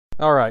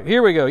All right,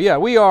 here we go. Yeah,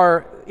 we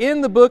are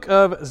in the book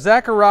of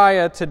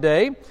Zechariah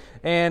today,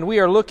 and we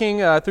are looking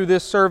through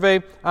this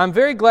survey. I'm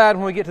very glad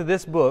when we get to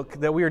this book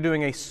that we are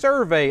doing a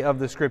survey of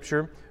the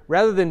Scripture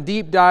rather than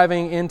deep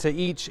diving into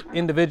each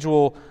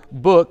individual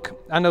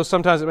book. I know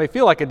sometimes it may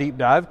feel like a deep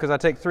dive because I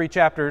take 3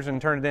 chapters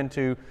and turn it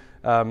into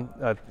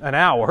an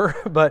hour,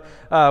 but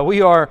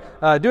we are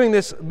doing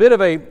this bit of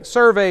a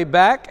survey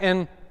back,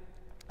 and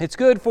it's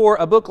good for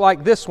a book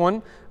like this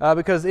one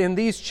because in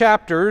these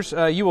chapters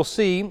you will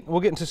see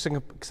we'll get into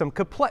some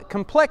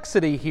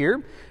complexity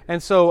here,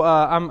 and so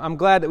I'm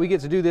glad that we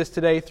get to do this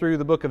today through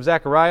the book of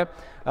Zechariah.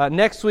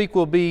 Next week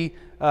will be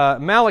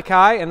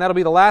Malachi, and that'll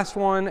be the last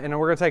one, and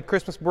we're going to take a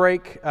Christmas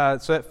break,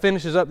 so that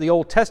finishes up the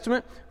Old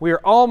Testament. We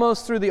are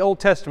almost through the Old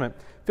Testament.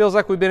 Feels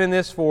like we've been in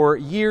this for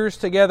years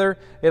together.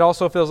 It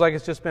also feels like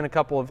it's just been a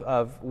couple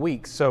of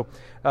weeks. So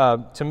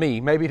to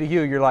me, maybe to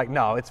you, you're like,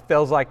 no, it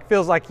feels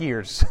like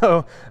years.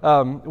 So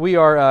we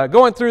are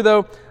going through,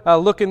 though,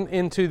 looking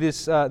into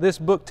this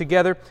book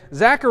together.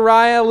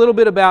 Zechariah, a little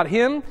bit about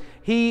him.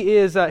 He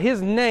is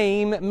his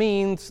name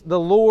means the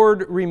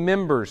Lord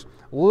remembers.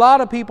 A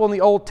lot of people in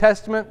the Old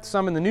Testament,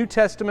 some in the New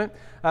Testament,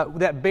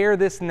 that bear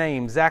this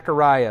name,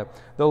 Zechariah,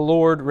 the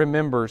Lord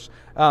remembers.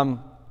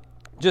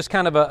 Just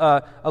kind of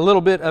a little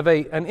bit of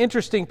an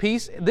interesting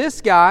piece. This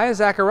guy,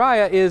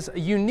 Zechariah, is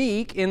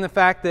unique in the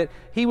fact that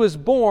he was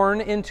born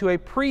into a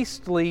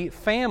priestly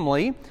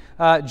family,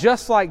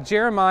 just like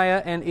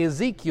Jeremiah and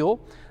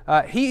Ezekiel.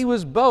 He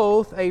was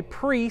both a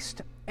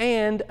priest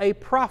and a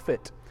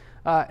prophet.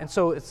 And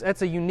so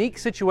that's a unique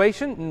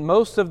situation.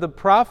 Most of the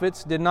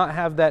prophets did not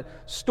have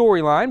that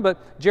storyline,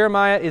 but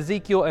Jeremiah,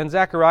 Ezekiel, and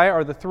Zechariah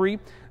are the 3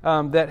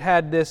 that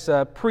had this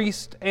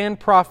priest and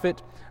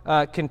prophet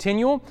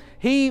continual.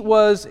 He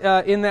was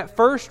in that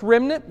first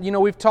remnant. You know,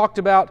 we've talked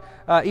about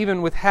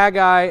even with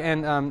Haggai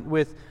and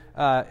with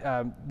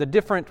the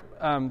different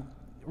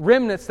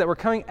remnants that were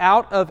coming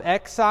out of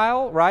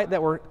exile, right,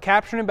 that were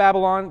captured in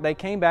Babylon. They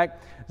came back.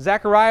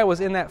 Zechariah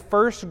was in that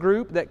first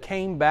group that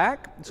came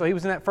back. So he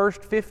was in that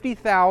first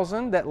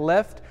 50,000 that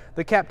left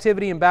the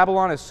captivity in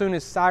Babylon as soon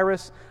as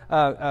Cyrus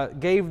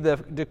gave the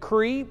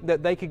decree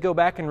that they could go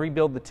back and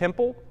rebuild the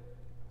temple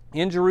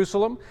in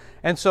Jerusalem.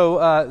 And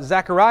so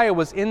Zechariah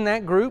was in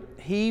that group.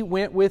 He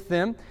went with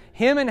them.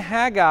 Him and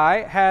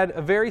Haggai had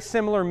a very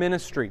similar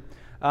ministry.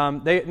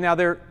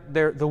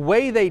 The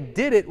way they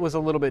did it was a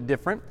little bit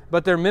different,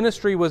 but their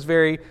ministry was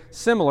very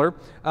similar.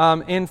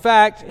 In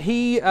fact,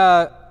 he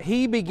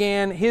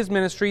began his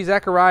ministry.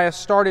 Zechariah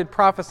started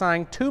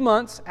prophesying 2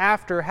 months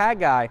after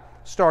Haggai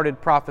started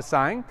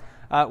prophesying,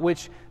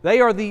 which they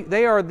are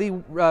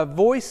the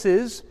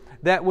voices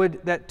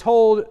that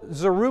told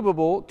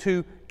Zerubbabel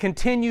to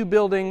continue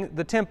building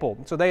the temple.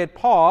 So they had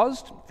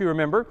paused, if you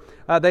remember.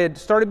 They had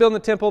started building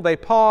the temple. They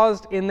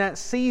paused. In that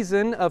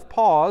season of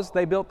pause,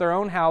 they built their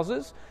own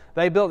houses.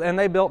 They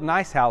built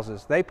nice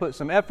houses. They put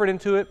some effort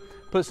into it,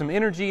 put some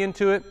energy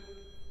into it.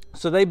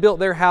 So they built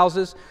their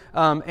houses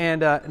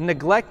and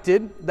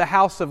neglected the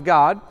house of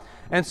God.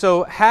 And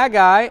so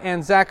Haggai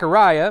and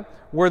Zechariah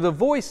were the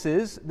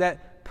voices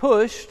that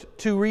pushed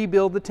to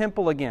rebuild the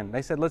temple again.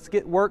 They said, let's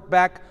get work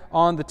back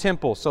on the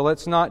temple. So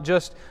let's not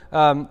just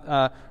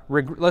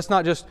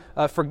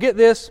forget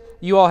this.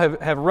 You all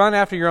have run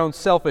after your own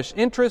selfish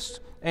interests,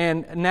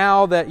 and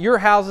now that your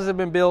houses have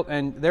been built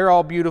and they're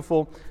all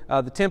beautiful,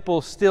 the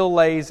temple still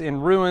lays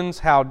in ruins.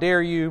 How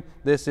dare you?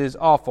 This is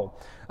awful.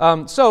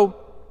 So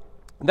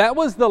that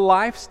was the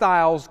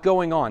lifestyles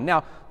going on.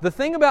 Now, the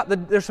thing about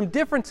there's some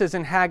differences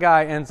in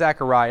Haggai and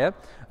Zechariah.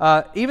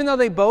 Even though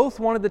they both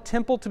wanted the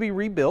temple to be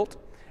rebuilt,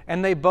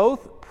 and they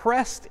both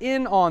pressed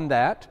in on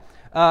that,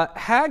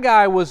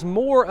 Haggai was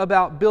more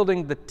about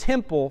building the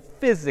temple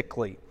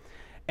physically.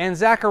 And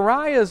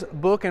Zechariah's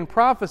book and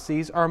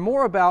prophecies are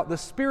more about the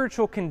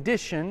spiritual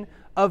condition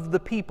of the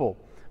people.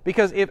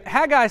 Because if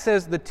Haggai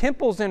says the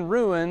temple's in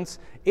ruins,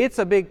 it's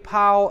a big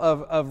pile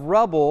of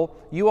rubble,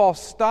 you all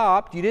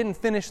stopped, you didn't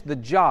finish the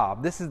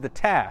job, this is the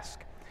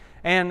task.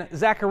 And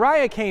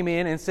Zechariah came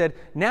in and said,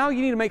 now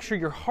you need to make sure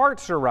your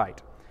hearts are right.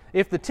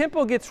 If the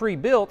temple gets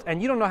rebuilt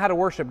and you don't know how to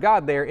worship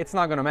God there, it's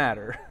not going to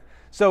matter.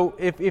 So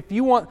if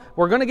you want,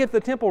 we're going to get the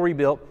temple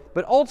rebuilt,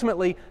 but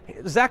ultimately,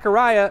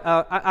 Zechariah,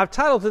 I've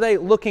titled today,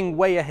 Looking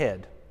Way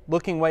Ahead.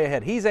 Looking way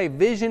ahead. He's a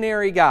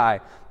visionary guy,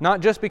 not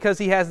just because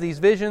he has these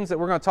visions that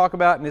we're going to talk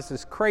about in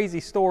this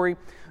crazy story,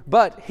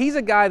 but he's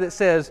a guy that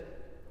says,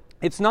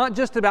 it's not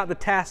just about the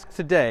task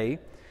today,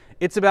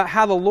 it's about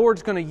how the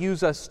Lord's going to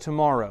use us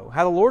tomorrow,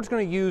 how the Lord's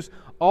going to use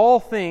all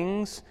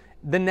things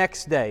the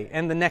next day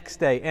and the next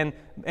day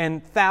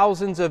and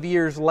thousands of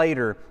years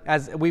later,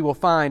 as we will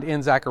find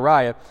in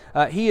Zechariah.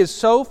 He is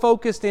so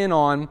focused in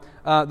on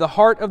the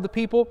heart of the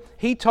people.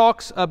 He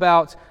talks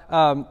about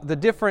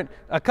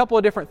a couple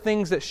of different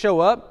things that show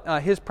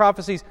up. His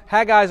prophecies,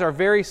 Haggai's are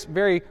very,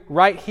 very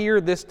right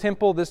here, this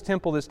temple, this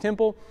temple, this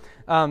temple.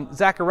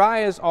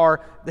 Zechariah's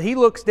are, he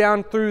looks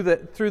down through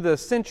the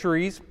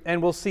centuries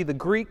and we'll see the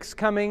Greeks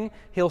coming,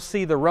 he'll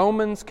see the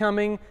Romans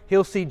coming,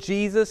 he'll see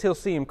Jesus, he'll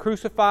see him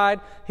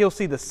crucified, he'll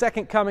see the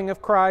second coming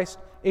of Christ,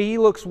 he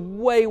looks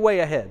way, way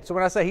ahead. So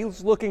when I say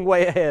he's looking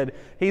way ahead,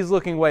 he's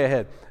looking way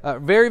ahead.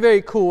 Very,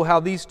 very cool how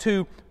these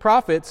two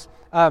prophets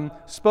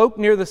spoke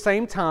near the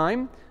same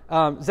time.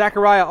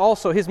 Zechariah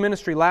also, his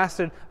ministry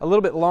lasted a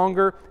little bit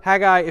longer.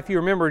 Haggai, if you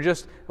remember,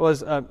 just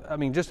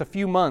a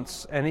few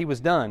months and he was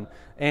done.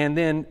 And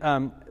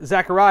then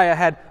Zechariah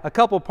had a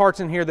couple parts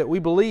in here that we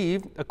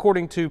believe,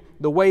 according to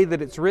the way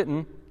that it's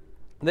written,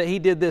 that he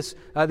did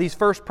these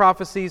first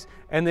prophecies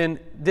and then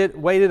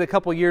waited a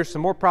couple years,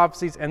 some more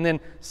prophecies, and then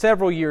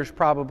several years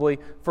probably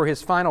for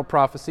his final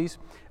prophecies.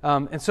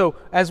 And so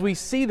as we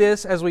see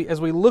this, as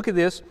we look at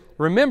this,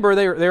 remember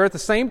they're at the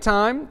same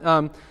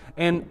time.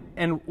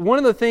 And one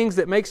of the things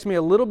that makes me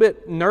a little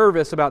bit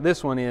nervous about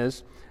this one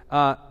is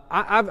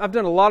I've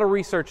done a lot of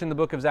research in the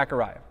book of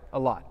Zechariah, a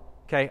lot.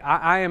 Okay,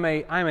 I'm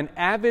an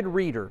avid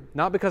reader,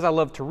 not because I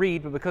love to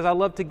read, but because I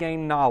love to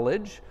gain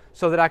knowledge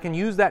so that I can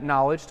use that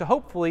knowledge to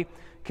hopefully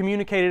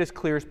communicate it as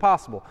clear as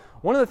possible.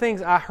 One of the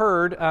things I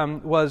heard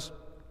was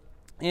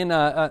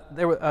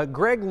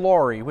Greg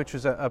Laurie, which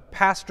was a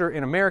pastor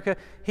in America.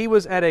 He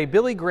was at a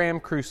Billy Graham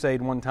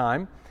crusade one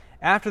time.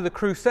 After the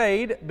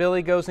crusade,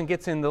 Billy goes and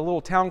gets in the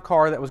little town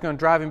car that was going to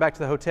drive him back to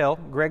the hotel.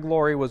 Greg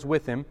Laurie was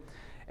with him,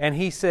 and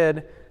he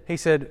said,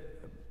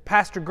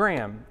 Pastor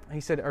Graham,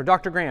 or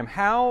Dr. Graham,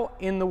 how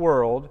in the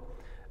world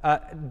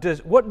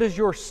what does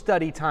your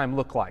study time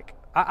look like?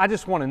 I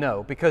just want to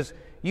know, because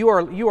you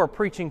are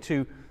preaching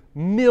to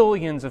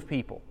millions of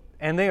people,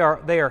 and they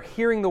are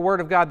hearing the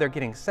Word of God. They're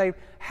getting saved.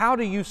 How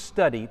do you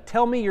study?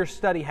 Tell me your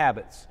study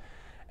habits.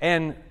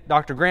 And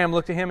Dr. Graham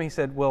looked at him and he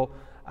said, well,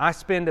 I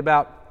spend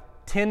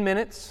about 10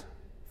 minutes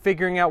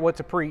figuring out what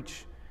to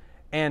preach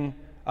and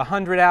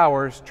 100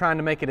 hours trying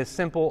to make it as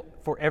simple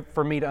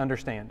for me to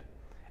understand.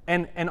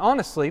 And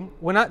honestly,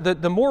 when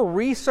the more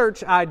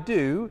research I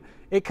do,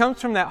 it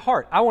comes from that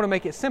heart. I want to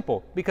make it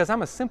simple because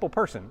I'm a simple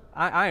person.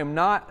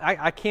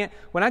 I can't,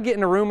 when I get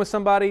in a room with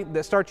somebody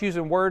that starts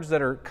using words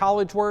that are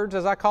college words,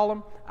 as I call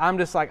them, I'm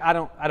just like, I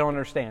don't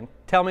understand.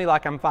 Tell me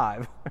like I'm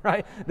 5,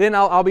 right? Then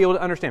I'll be able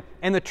to understand.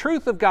 And the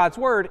truth of God's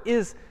Word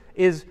is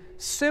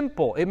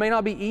simple. It may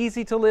not be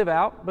easy to live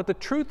out, but the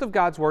truth of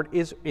God's Word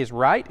is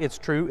right, it's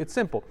true, it's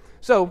simple.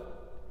 So,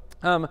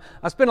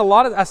 I spent a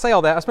lot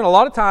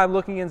of time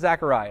looking in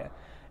Zechariah,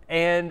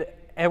 and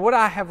what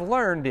I have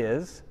learned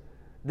is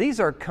these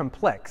are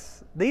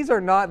complex. These are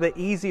not the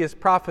easiest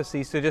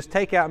prophecies to just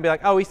take out and be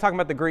like, oh, he's talking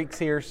about the Greeks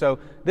here, so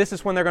this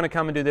is when they're going to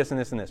come and do this and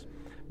this and this.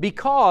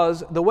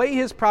 Because the way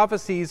his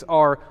prophecies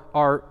are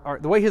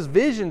the way his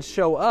visions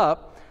show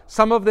up,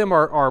 some of them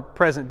are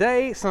present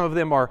day, some of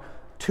them are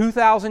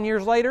 2,000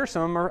 years later,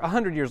 some of them are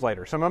 100 years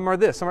later, some of them are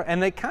this,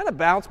 and they kind of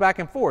bounce back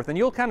and forth, and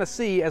you'll kind of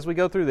see as we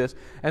go through this.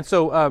 And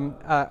so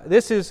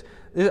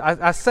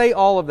I say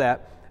all of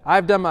that.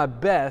 I've done my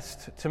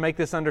best to make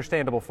this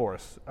understandable for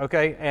us,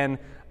 okay? And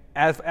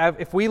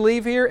if we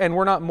leave here and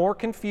we're not more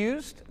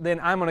confused, then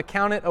I'm going to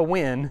count it a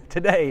win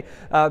today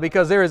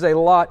because there is a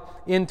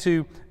lot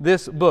into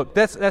this book.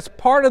 That's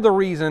part of the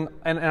reason,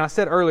 and I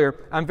said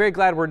earlier, I'm very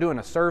glad we're doing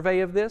a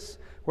survey of this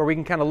where we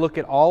can kind of look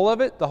at all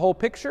of it, the whole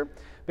picture.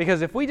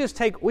 Because if we could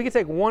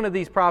take one of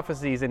these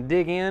prophecies and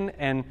dig in,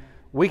 and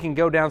we can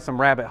go down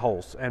some rabbit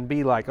holes and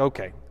be like,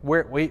 okay,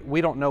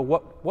 we don't know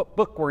what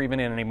book we're even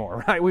in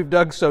anymore, right? We've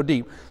dug so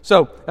deep.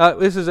 So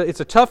it's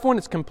a tough one.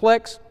 It's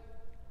complex,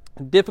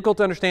 difficult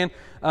to understand,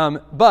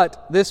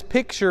 but this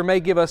picture may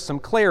give us some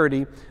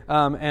clarity.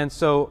 And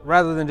so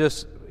rather than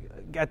just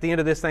at the end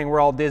of this thing, we're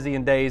all dizzy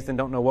and dazed and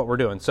don't know what we're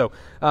doing. So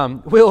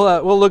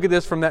we'll look at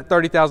this from that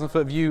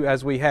 30,000-foot view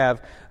as we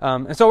have.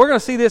 And so we're going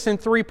to see this in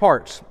 3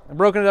 parts. I've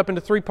broken it up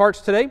into 3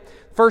 parts today.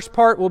 First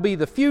part will be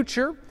the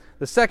future.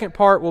 The second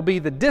part will be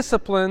the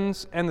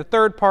disciplines. And the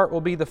third part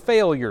will be the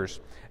failures.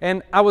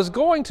 And I was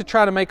going to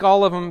try to make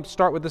all of them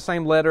start with the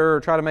same letter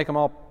or try to make them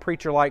all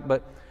preacher-like,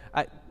 but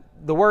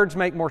the words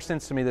make more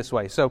sense to me this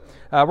way. So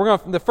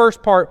the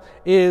first part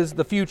is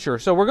the future.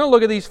 So we're going to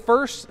look at these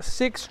first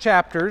 6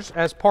 chapters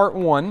as part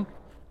 1.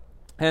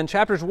 And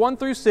chapters 1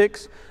 through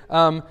 6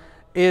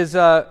 is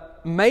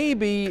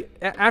maybe,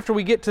 after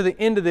we get to the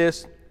end of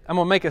this, I'm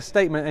going to make a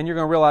statement and you're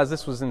going to realize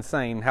this was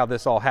insane how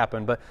this all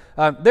happened. But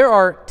there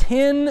are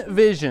 10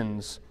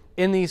 visions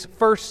in these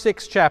first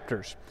 6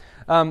 chapters.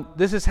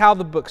 This is how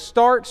the book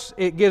starts.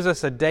 It gives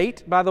us a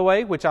date, by the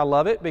way, which I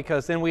love it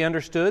because then we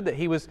understood that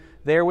he was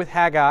there with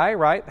Haggai,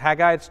 right?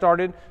 Haggai had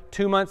started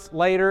 2 months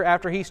later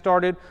after he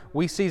started.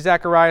 We see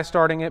Zechariah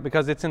starting it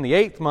because it's in the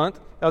 8th month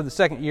of the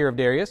 2nd year of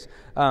Darius.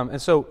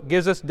 And so it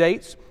gives us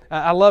dates.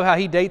 I love how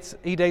he dates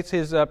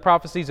his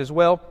prophecies as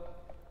well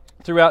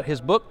throughout his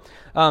book.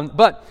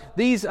 But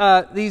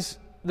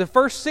the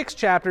first 6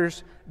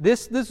 chapters,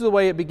 this is the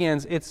way it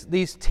begins. It's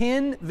these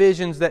 10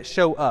 visions that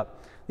show up.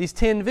 These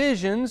 10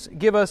 visions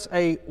give us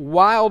a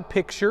wild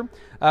picture.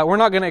 We're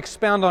not going to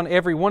expound on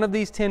every one of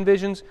these 10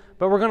 visions,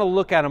 but we're going to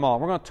look at them all.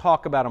 We're going to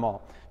talk about them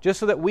all,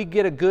 just so that we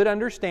get a good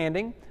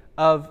understanding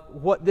of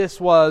what this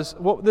was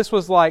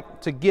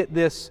like to get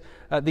these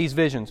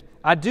visions.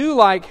 I do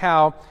like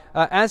how,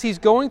 as he's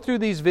going through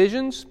these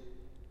visions,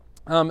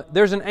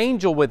 there's an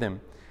angel with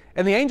him,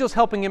 and the angel's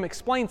helping him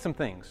explain some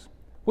things.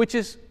 which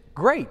is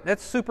great.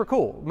 That's super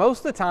cool. Most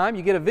of the time,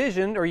 you get a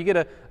vision or you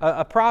get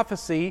a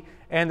prophecy,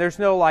 and there's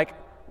no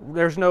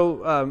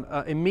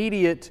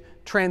immediate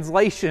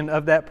translation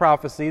of that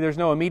prophecy. There's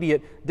no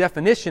immediate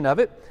definition of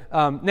it.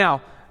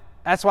 Now,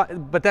 that's why,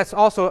 but that's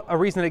also a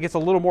reason it gets a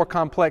little more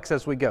complex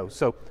as we go.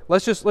 So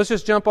let's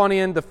just jump on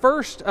in. The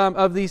first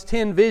of these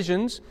 10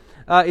 visions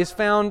is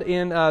found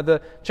in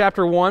the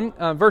chapter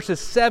 1, verses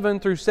 7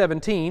 through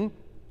 17,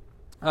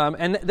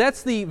 and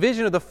that's the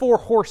vision of the 4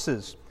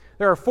 horses.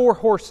 There are 4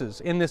 horses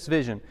in this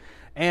vision,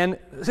 and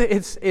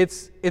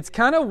it's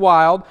kind of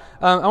wild.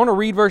 I want to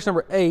read verse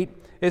number 8.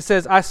 It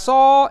says, "I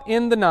saw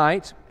in the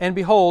night, and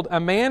behold, a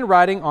man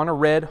riding on a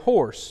red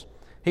horse.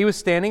 He was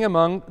standing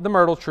among the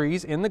myrtle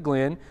trees in the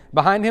glen.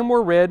 Behind him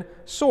were red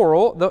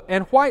sorrel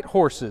and white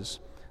horses.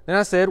 Then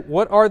I said,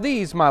 'What are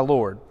these, my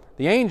Lord?'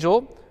 The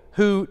angel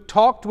who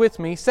talked with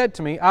me said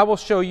to me, 'I will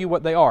show you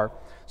what they are.'"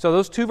 So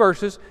those 2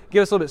 verses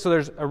give us a little bit. So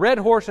there's a red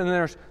horse, and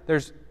then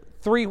there's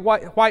 3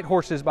 white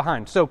horses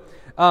behind. So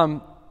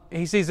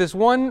he sees this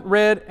one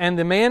red, and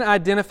the man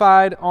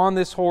identified on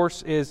this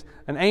horse is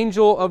an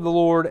angel of the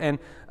Lord, and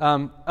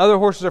other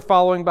horses are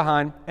following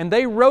behind, and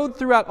they rode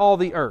throughout all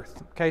the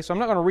earth. Okay, so I'm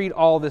not going to read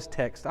all this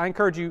text. I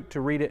encourage you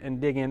to read it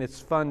and dig in. It's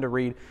fun to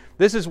read.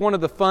 This is one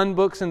of the fun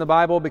books in the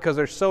Bible because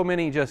there's so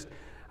many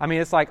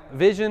it's like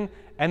vision,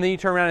 and then you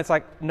turn around and it's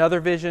like another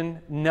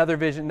vision.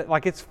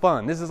 Like, it's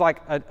fun. This is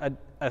like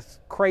a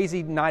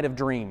crazy night of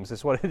dreams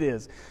is what it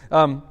is.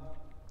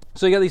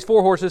 So you got these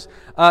 4 horses,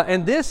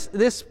 and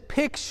this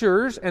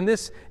pictures, and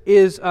this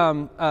is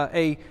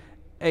a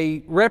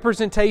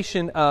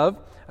representation of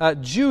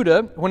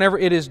Judah whenever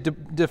it is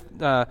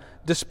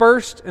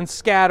dispersed and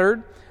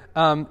scattered,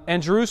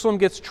 and Jerusalem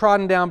gets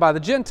trodden down by the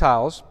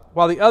Gentiles,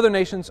 while the other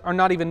nations are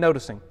not even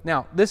noticing.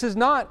 Now, this is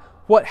not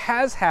what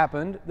has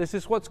happened. This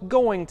is what's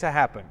going to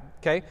happen.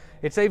 Okay,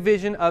 it's a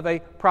vision of a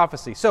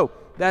prophecy. So,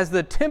 as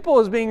the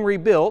temple is being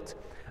rebuilt,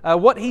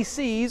 what he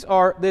sees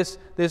are this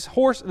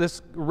horse,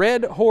 this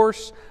red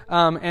horse,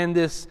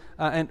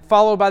 and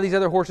followed by these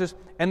other horses,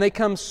 and they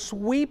come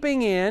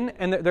sweeping in,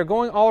 and they're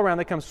going all around.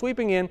 They come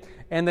sweeping in,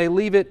 and they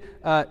leave it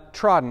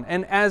trodden.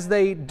 And as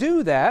they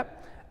do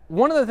that,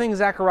 one of the things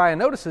Zechariah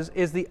notices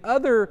is the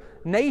other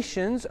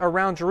nations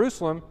around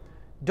Jerusalem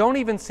don't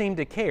even seem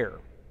to care.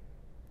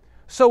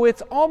 So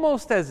it's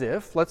almost as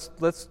if,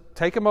 let's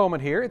take a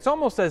moment here, it's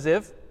almost as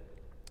if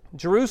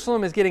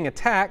Jerusalem is getting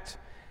attacked,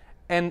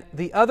 and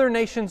the other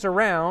nations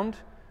around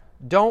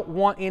don't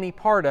want any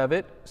part of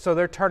it, so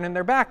they're turning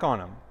their back on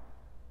them.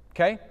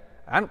 Okay?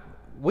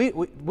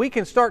 We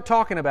can start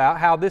talking about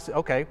how this,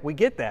 okay, we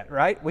get that,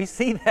 right? We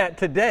see that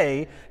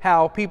today,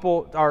 how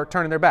people are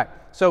turning their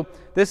back. So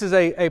this is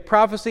a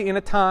prophecy in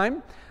a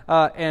time,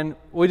 and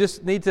we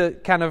just need to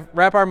kind of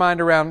wrap our mind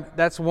around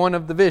that's one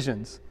of the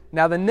visions.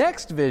 Now the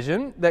next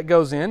vision that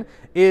goes in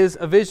is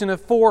a vision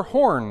of 4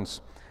 horns.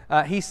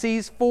 He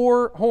sees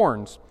 4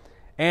 horns.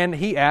 And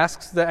he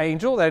asks the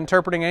angel, that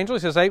interpreting angel,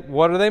 he says, "Hey,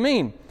 what do they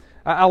mean?"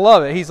 I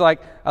love it. He's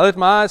like, "I lifted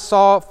my eyes,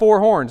 saw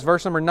 4 horns."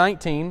 Verse number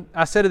 19,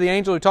 "I said to the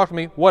angel who talked to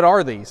me, 'What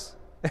are these?'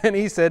 And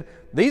he said,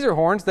 'These are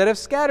horns that have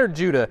scattered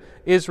Judah,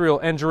 Israel,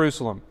 and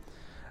Jerusalem.'"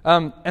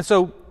 And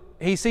so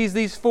he sees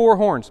these 4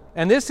 horns.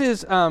 And this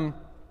is, now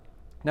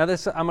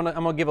this, I'm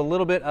gonna give a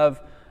little bit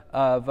of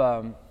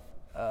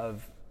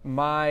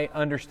my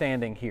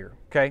understanding here,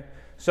 okay?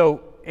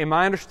 So in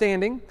my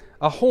understanding,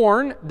 a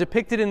horn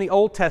depicted in the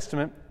Old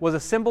Testament was a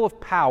symbol of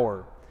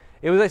power.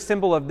 It was a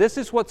symbol of this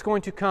is what's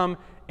going to come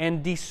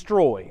and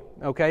destroy.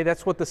 Okay,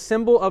 that's what the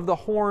symbol of the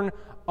horn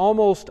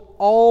almost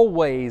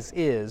always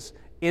is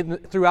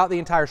throughout the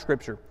entire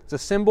Scripture. It's a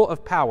symbol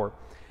of power.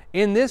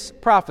 In this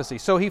prophecy,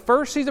 so he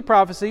first sees a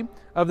prophecy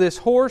of this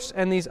horse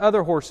and these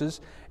other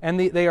horses, and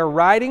they are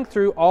riding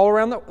through all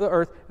around the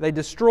earth. They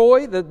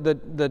destroy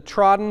the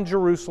trodden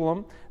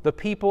Jerusalem, the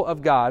people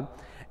of God,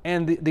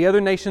 and the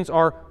other nations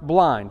are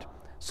blind.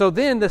 So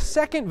then the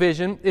second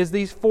vision is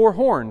these 4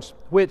 horns,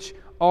 which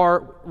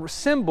are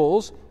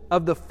symbols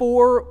of the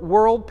 4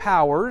 world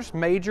powers,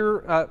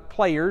 major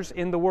players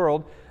in the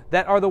world,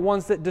 that are the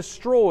ones that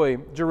destroy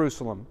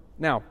Jerusalem.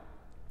 Now,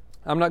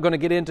 I'm not going to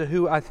get into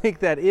who I think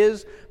that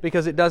is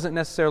because it doesn't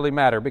necessarily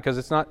matter, because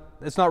it's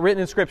not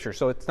written in Scripture,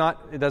 so it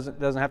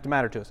doesn't have to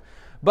matter to us.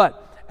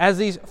 But as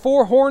these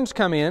 4 horns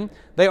come in,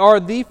 they are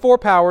the 4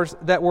 powers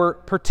that were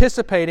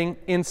participating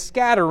in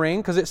scattering,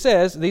 because it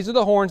says these are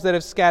the horns that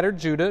have scattered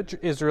Judah,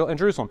 Israel, and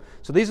Jerusalem.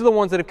 So these are the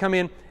ones that have come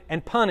in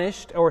and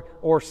punished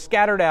or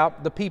scattered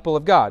out the people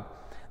of God.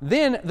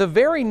 Then the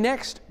very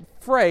next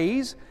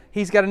phrase,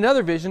 he's got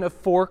another vision of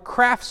 4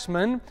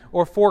 craftsmen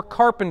or 4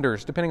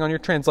 carpenters, depending on your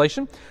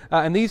translation.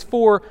 And these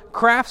 4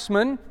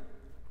 craftsmen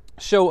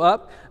show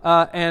up,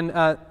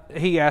 and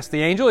he asks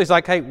the angel, he's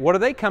like, "Hey, what are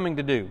they coming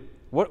to do?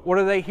 What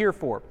are they here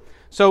for?"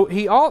 So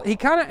he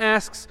kind of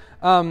asks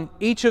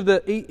each of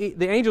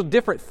the angel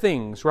different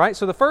things, right?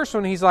 So the first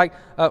one, he's like,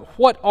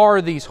 "What are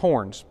these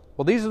horns?"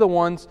 Well, these are the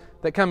ones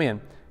that come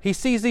in. He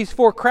sees these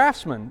 4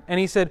 craftsmen, and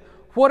he said,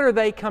 "What are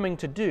they coming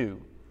to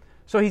do?"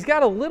 So he's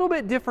got a little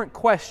bit different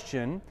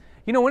question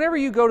You know, whenever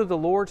you go to the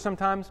Lord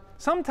sometimes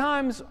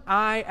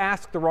I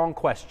ask the wrong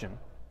question.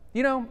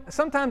 You know,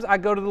 sometimes I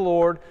go to the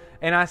Lord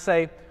and I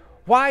say,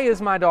 why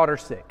is my daughter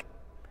sick?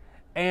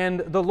 And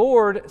the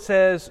Lord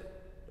says,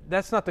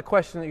 that's not the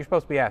question that you're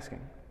supposed to be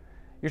asking.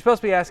 You're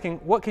supposed to be asking,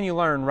 what can you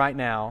learn right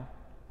now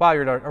while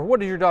your daughter, or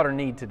what does your daughter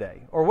need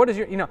today? Or what is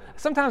your,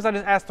 sometimes I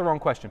just ask the wrong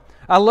question.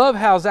 I love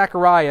how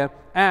Zechariah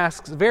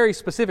asks very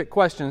specific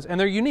questions, and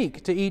they're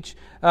unique to each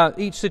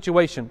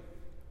situation.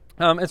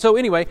 And so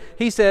anyway,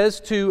 he says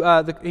to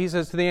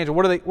the angel,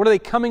 what are they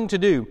coming to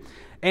do?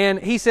 And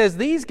he says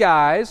these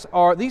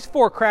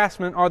four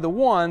craftsmen are the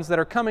ones that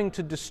are coming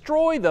to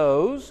destroy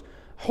those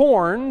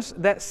horns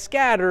that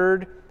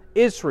scattered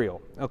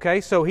Israel.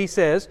 Okay, so he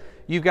says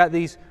you've got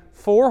these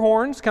four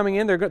horns coming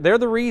in. They're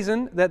the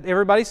reason that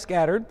everybody's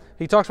scattered.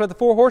 He talks about the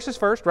four horses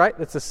first, right?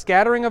 That's the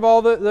scattering of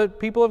all the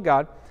people of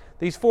God.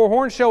 These four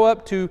horns show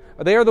up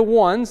they're the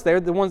ones, the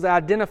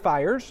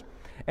identifiers.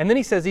 And then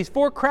he says these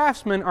four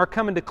craftsmen are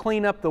coming to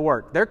clean up the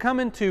work. They're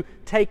coming to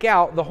take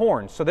out the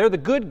horns. So they're the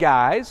good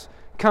guys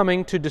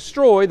coming to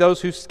destroy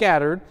those who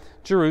scattered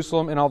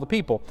Jerusalem and all the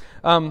people.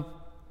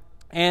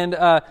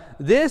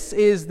 This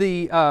is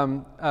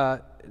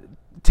the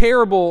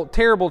terrible,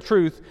 terrible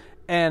truth,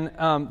 and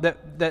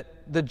that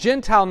the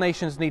Gentile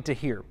nations need to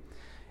hear.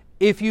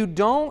 If you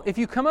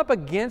come up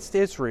against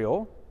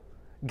Israel,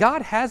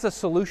 God has a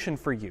solution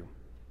for you.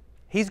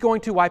 He's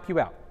going to wipe you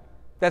out.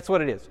 That's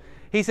what it is.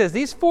 He says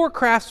these four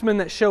craftsmen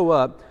that show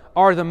up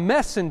are the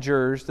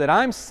messengers that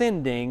I'm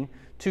sending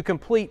to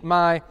complete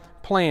my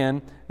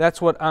plan. That's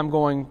what I'm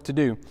going to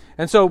do.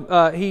 And so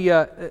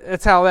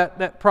that's how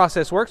that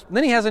process works.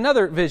 Then he has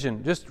another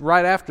vision just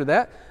right after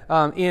that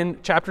in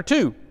chapter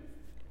 2.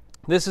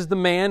 This is the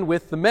man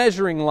with the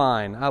measuring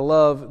line. I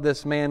love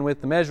this man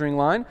with the measuring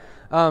line.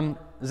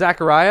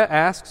 Zechariah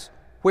asks,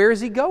 where is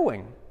he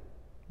going?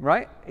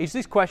 Right? Each of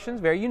these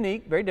questions, very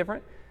unique, very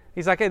different.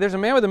 He's like, hey, there's a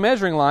man with a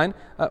measuring line.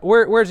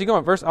 Where is he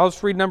going? I'll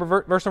just read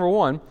verse number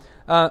 1.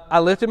 I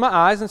lifted my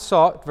eyes and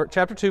saw,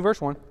 chapter 2,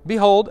 verse 1,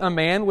 behold, a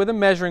man with a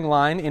measuring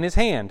line in his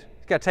hand.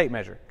 He's got a tape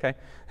measure, okay?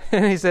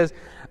 And he says,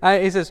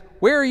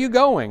 where are you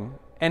going?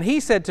 And he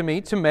said to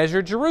me, to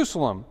measure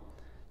Jerusalem,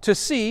 to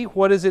see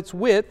what is its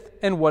width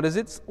and what is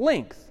its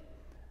length.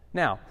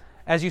 Now,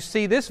 as you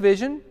see this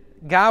vision,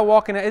 guy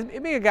walking,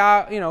 it'd be a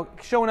guy,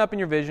 showing up in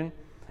your vision,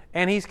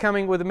 and he's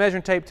coming with a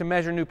measuring tape to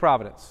measure New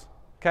Providence,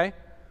 okay?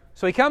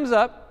 So he comes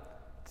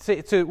up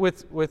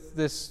with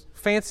this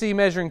fancy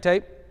measuring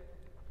tape,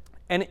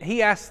 and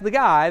he asks the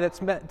guy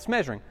that's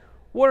measuring,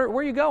 where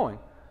are you going?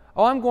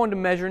 Oh, I'm going to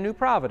measure New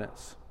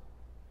Providence.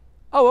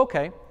 Oh,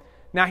 okay.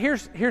 Now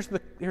here's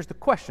the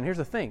question. Here's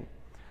the thing.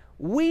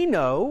 We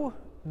know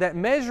that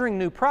measuring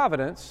New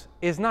Providence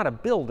is not a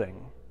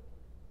building.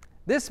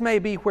 This may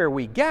be where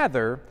we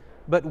gather,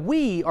 but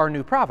we are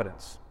New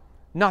Providence,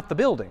 not the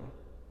building.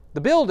 The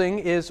building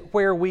is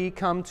where we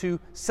come to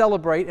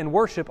celebrate and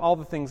worship all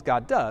the things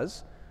God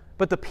does,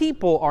 but the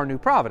people are New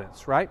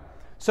Providence, right?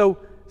 So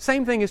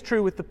same thing is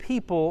true with the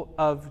people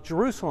of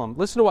Jerusalem.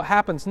 Listen to what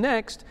happens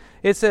next.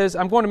 It says,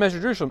 I'm going to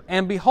measure Jerusalem.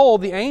 And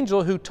behold, the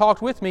angel who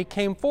talked with me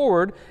came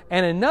forward,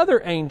 and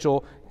another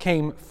angel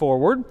came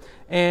forward.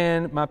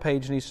 And my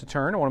page needs to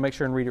turn. I want to make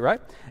sure and read it right.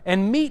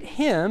 And meet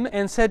him,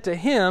 and said to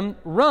him,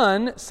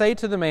 run, say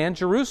to the man,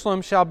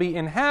 Jerusalem shall be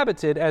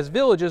inhabited as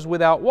villages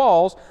without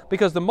walls,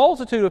 because the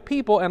multitude of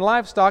people and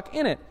livestock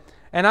in it.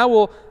 And I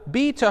will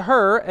be to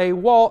her a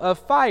wall of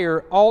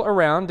fire all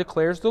around,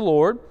 declares the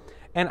Lord,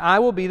 and I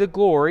will be the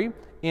glory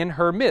in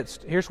her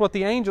midst. Here's what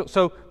the angel,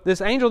 so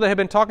this angel that had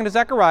been talking to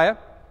Zechariah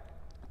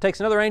takes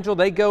another angel.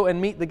 They go and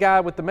meet the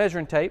guy with the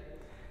measuring tape,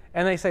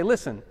 and they say,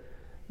 listen,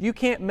 you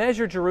can't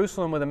measure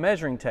Jerusalem with a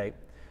measuring tape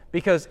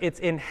because its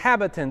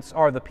inhabitants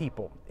are the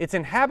people. Its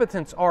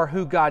inhabitants are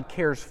who God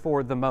cares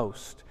for the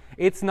most.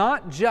 It's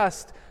not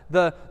just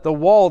the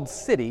walled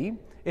city.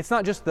 It's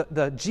not just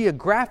the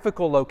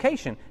geographical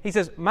location. He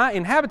says, my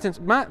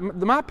inhabitants,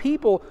 my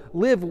people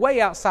live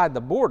way outside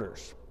the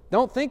borders.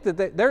 Don't think that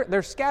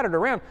they're scattered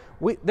around.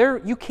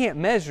 You can't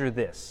measure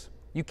this.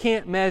 You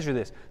can't measure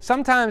this.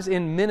 Sometimes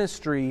in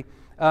ministry,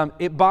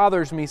 it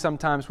bothers me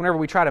sometimes whenever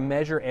we try to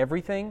measure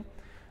everything,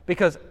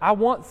 because I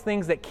want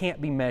things that can't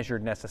be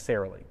measured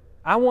necessarily.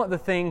 I want the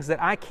things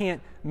that I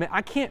can't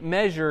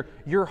measure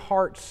your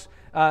heart's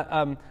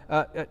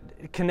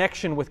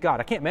connection with God.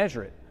 I can't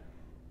measure it.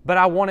 But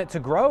I want it to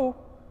grow.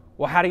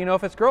 Well, how do you know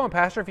if it's growing,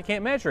 Pastor, if you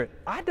can't measure it?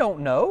 I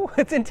don't know.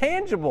 It's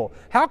intangible.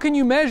 How can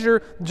you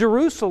measure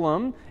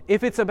Jerusalem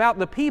if it's about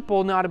the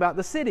people, not about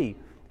the city?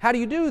 How do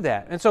you do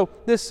that? And so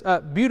this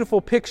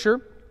beautiful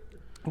picture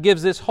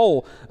gives this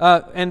whole.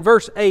 And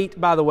verse 8,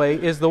 by the way,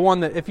 is the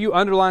one that if you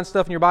underline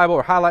stuff in your Bible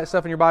or highlight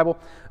stuff in your Bible,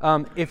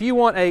 if you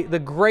want the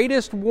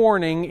greatest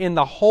warning in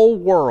the whole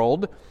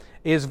world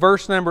is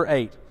verse number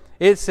 8.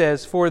 It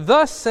says, for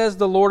thus says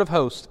the Lord of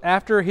hosts,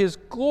 after his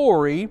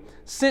glory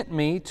sent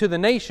me to the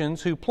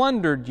nations who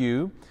plundered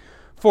you,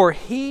 for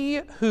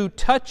he who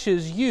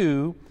touches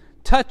you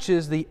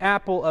touches the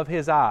apple of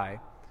his eye.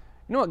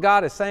 You know what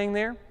God is saying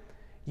there?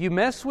 You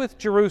mess with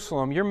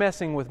Jerusalem, you're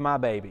messing with my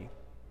baby.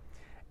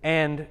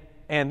 And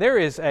And there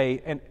is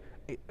I'm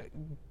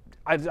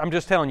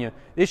just telling you,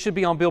 this should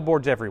be on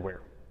billboards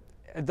everywhere.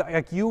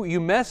 Like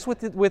you mess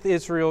with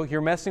Israel,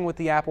 you're messing with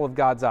the apple of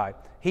God's eye.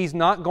 He's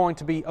not going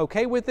to be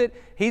okay with it.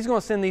 He's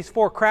going to send these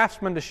 4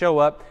 craftsmen to show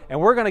up,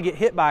 and we're going to get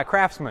hit by a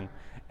craftsman.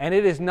 And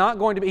it is not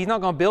going to be, he's not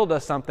going to build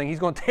us something. He's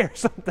going to tear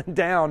something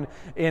down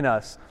in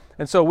us.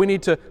 And so we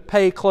need to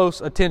pay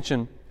close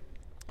attention.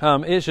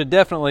 It should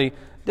definitely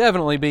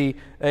be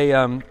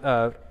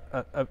a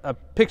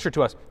picture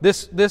to us.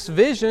 This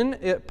vision,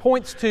 it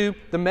points to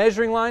the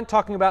measuring line,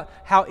 talking about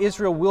how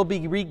Israel will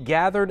be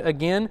regathered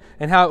again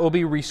and how it will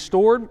be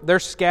restored. They're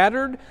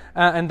scattered,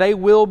 and they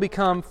will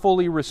become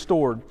fully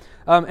restored.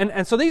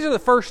 And so these are the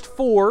first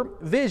 4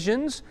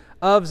 visions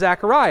of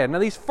Zechariah. Now,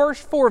 these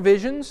first 4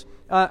 visions,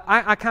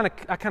 I kind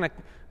of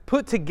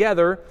put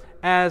together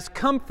as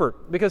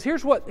comfort, because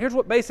here's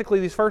what basically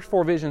these first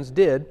 4 visions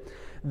did.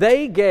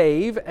 They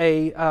gave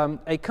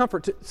a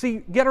comfort to. See,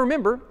 you got to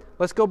remember.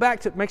 Let's go back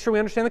to make sure we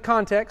understand the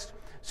context.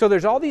 So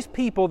there's all these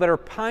people that are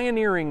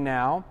pioneering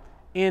now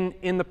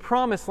in the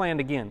promised land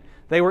again.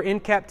 They were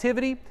in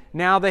captivity.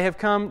 Now they have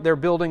come. They're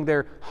building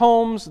their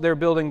homes. They're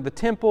building the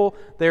temple.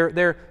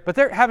 But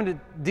they're having to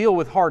deal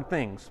with hard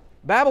things.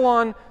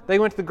 Babylon, they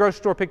went to the grocery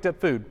store, picked up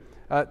food.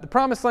 The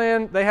promised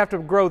land, they have to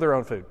grow their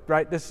own food,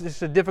 right? This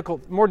is a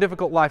more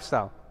difficult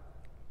lifestyle.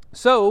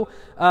 So,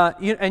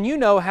 you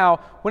know how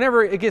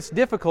whenever it gets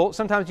difficult,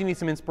 sometimes you need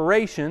some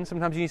inspiration,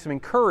 sometimes you need some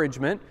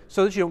encouragement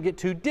so that you don't get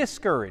too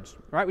discouraged,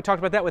 right? We talked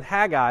about that with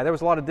Haggai. There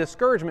was a lot of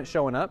discouragement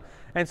showing up,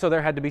 and so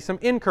there had to be some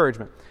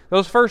encouragement.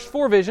 Those first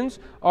 4 visions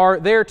are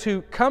there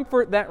to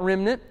comfort that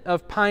remnant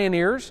of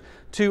pioneers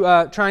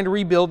to trying to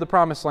rebuild the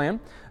promised land.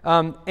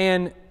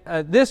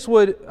 This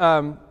would,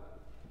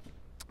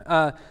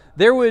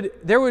 there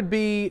would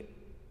be,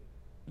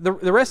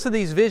 the rest of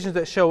these visions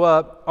that show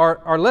up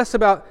are less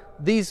about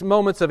these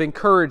moments of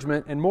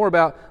encouragement and more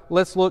about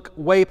let's look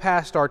way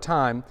past our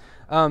time.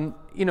 And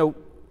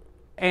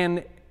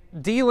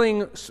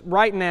dealing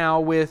right now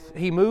with,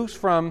 he moves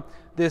from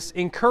this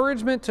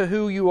encouragement to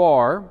who you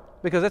are,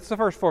 because that's the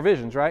first 4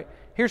 visions, right?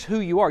 Here's who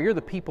you are. You're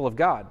the people of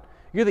God.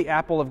 You're the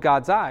apple of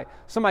God's eye.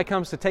 Somebody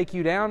comes to take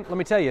you down, let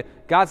me tell you,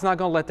 God's not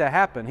going to let that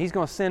happen. He's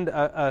going to send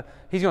an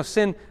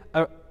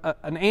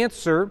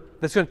answer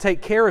that's going to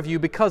take care of you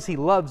because He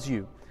loves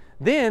you.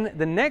 Then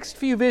the next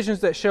few visions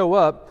that show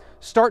up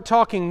start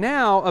talking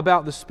now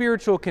about the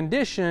spiritual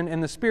condition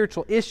and the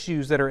spiritual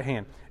issues that are at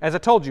hand. As I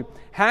told you,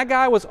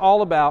 Haggai was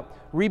all about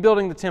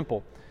rebuilding the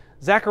temple.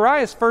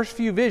 Zechariah's first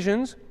few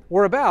visions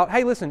were about,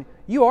 hey, listen,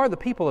 you are the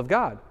people of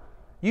God.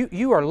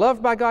 You are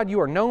loved by God. You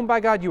are known by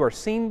God. You are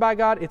seen by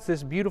God. It's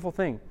this beautiful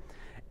thing.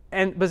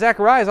 But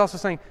Zechariah is also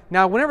saying,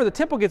 now, whenever the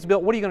temple gets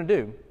built, what are you going to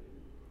do?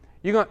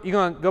 You're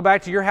going to go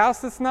back to your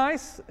house that's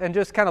nice and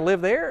just kind of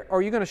live there? Or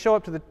are you going to show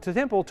up to the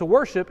temple to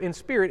worship in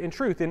spirit, in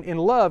truth, in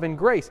love, in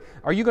grace?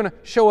 Are you going to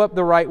show up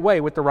the right way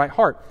with the right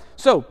heart?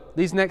 So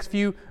these next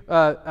few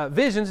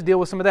visions deal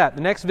with some of that.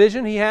 The next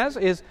vision he has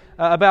is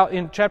about,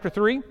 in chapter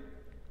 3,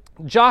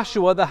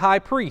 Joshua the high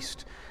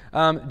priest.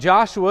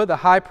 Joshua the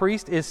high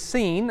priest is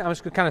seen, I'm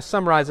just going to kind of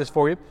summarize this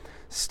for you,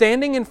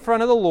 standing in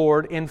front of the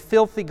Lord in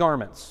filthy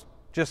garments.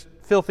 Just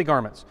filthy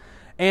garments.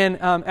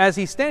 And as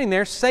he's standing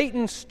there,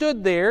 Satan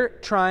stood there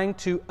trying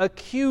to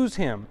accuse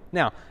him.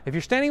 Now, if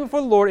you're standing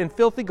before the Lord in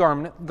filthy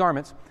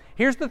garments,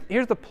 here's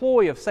the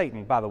ploy of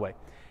Satan, by the way.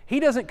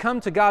 He doesn't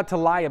come to God to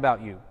lie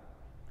about you.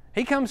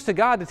 He comes to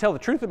God to tell the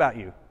truth about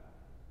you.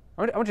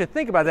 I want you to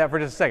think about that for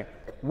just a second.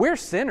 We're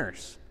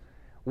sinners.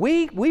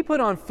 We put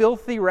on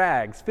filthy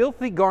rags.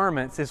 Filthy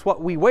garments is what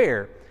we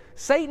wear.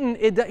 Satan,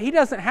 he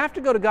doesn't have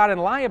to go to God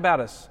and lie about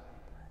us.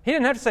 He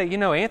didn't have to say,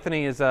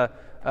 Anthony is an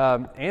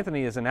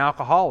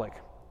alcoholic.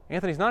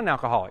 Anthony's not an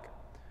alcoholic.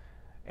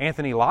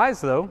 Anthony lies,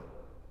 though.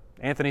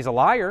 Anthony's a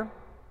liar.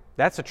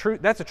 That's a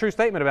true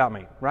statement about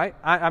me, right?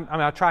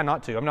 I try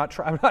not to. I'm not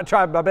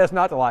trying my best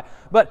not to lie.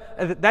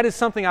 But that is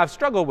something I've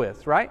struggled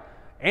with, right?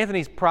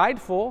 Anthony's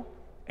prideful.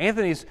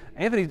 Anthony's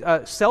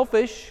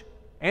selfish.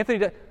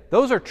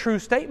 Those are true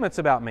statements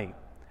about me.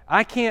 He's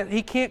not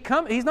going to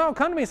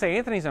come to me and say,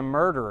 Anthony's a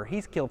murderer.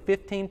 He's killed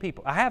 15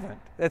 people. I haven't.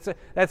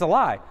 That's a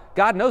lie.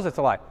 God knows it's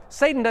a lie.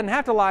 Satan doesn't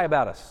have to lie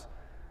about us.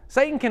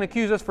 Satan can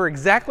accuse us for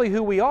exactly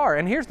who we are.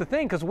 And here's the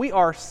thing, because we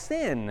are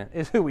sin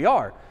is who we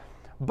are.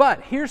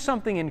 But here's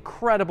something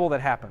incredible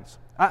that happens.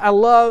 I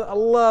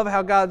love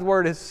how God's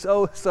word is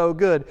so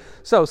good.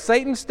 So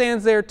Satan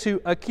stands there to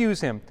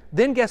accuse him.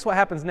 Then guess what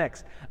happens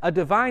next? A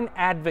divine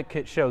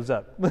advocate shows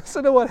up.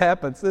 Listen to what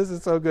happens. This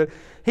is so good.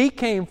 He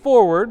came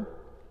forward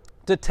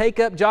to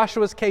take up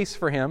Joshua's case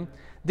for him,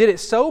 did it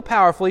so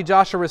powerfully,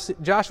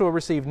 Joshua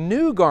received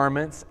new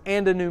garments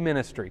and a new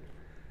ministry.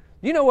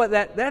 You know what?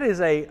 That is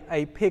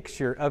a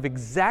picture of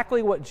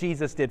exactly what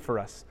Jesus did for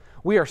us.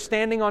 We are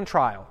standing on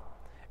trial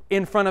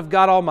in front of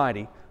God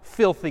Almighty,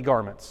 filthy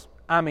garments.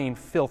 I mean,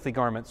 filthy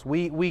garments.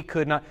 We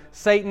could not.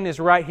 Satan is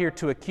right here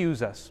to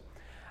accuse us.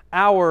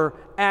 Our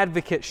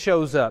advocate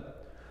shows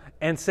up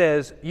and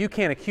says, you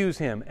can't accuse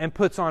him, and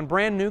puts on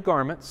brand new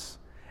garments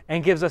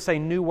and gives us a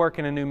new work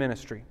and a new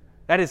ministry.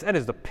 That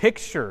is the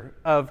picture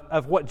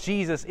of what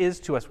Jesus is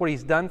to us, what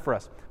He's done for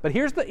us. But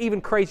here's the even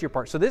crazier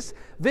part. So this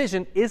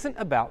vision isn't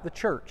about the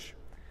church.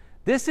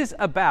 This is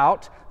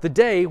about the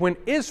day when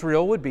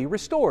Israel would be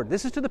restored.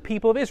 This is to the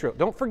people of Israel.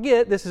 Don't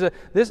forget,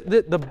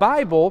 the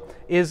Bible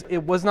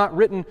was not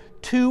written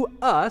to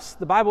us.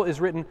 The Bible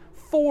is written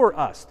for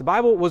us. The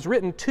Bible was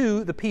written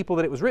to the people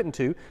that it was written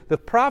to. The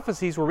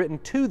prophecies were written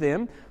to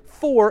them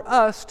for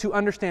us to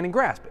understand and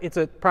grasp. It's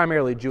a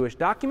primarily Jewish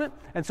document,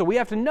 and so we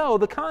have to know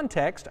the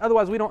context,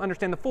 otherwise we don't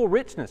understand the full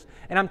richness.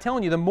 And I'm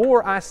telling you, the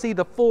more I see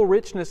the full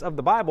richness of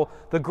the Bible,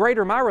 the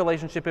greater my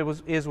relationship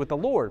is with the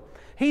Lord.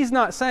 He's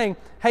not saying,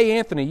 hey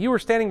Anthony, you were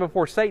standing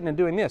before Satan and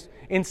doing this.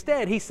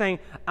 Instead, He's saying,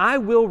 I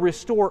will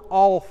restore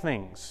all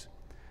things.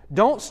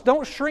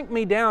 Don't shrink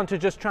me down to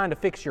just trying to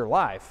fix your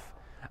life.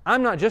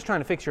 I'm not just trying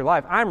to fix your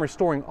life. I'm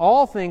restoring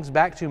all things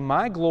back to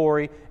my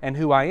glory and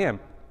who I am.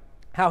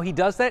 How He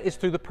does that is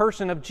through the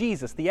person of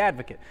Jesus, the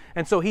advocate.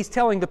 And so He's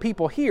telling the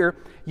people here,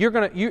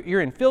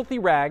 you're in filthy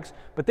rags,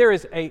 but there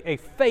is a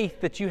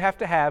faith that you have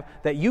to have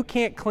that you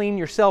can't clean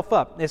yourself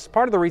up. It's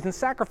part of the reason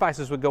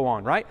sacrifices would go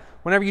on, right?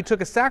 Whenever you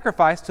took a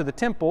sacrifice to the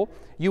temple,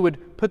 you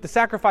would put the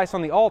sacrifice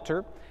on the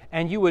altar,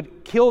 and you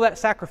would kill that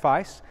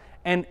sacrifice,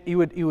 and you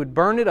would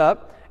burn it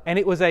up, and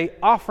it was an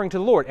offering to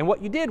the Lord. And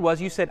what you did was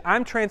you said,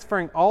 I'm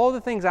transferring all the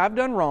things I've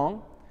done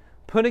wrong,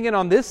 putting it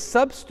on this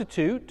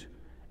substitute,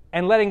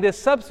 and letting this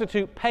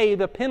substitute pay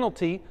the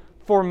penalty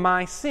for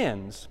my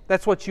sins.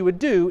 That's what you would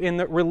do in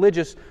the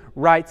religious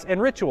rites and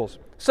rituals.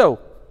 So,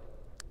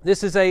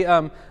 this is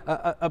a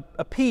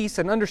piece,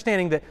 an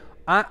understanding that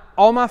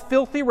all my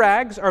filthy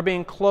rags are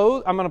being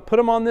clothed. I'm going to put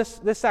them on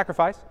this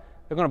sacrifice.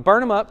 They're going to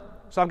burn them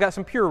up, so I've got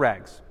some pure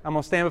rags. I'm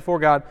going to stand before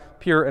God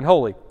pure and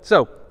holy.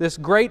 So, this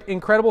great,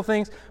 incredible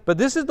things. But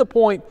this is the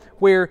point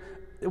where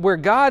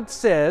God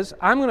says,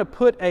 I'm going to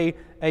put a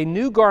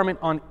new garment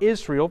on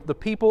Israel, the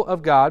people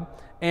of God,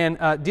 and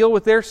deal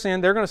with their sin.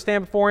 They're going to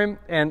stand before Him,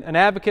 and an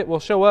advocate will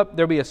show up.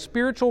 There'll be a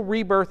spiritual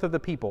rebirth of the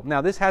people. Now,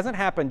 this hasn't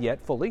happened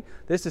yet fully.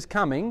 This is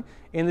coming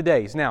in the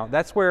days. Now,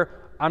 that's where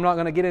I'm not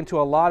going to get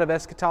into a lot of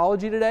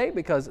eschatology today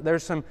because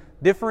there's some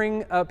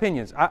differing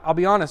opinions. I'll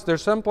be honest,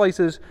 there's some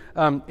places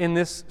in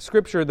this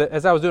Scripture that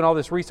as I was doing all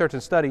this research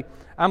and study,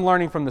 I'm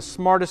learning from the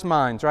smartest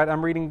minds, right?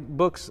 I'm reading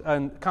books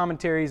and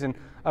commentaries and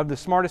of the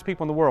smartest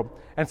people in the world.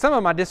 And some of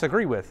them I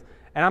disagree with.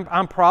 And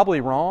I'm probably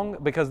wrong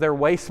because they're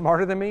way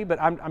smarter than me,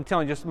 but I'm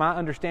telling you just my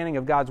understanding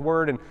of God's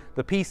Word and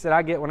the peace that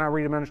I get when I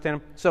read them and understand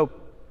them. So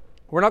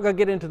we're not going to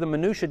get into the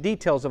minutiae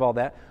details of all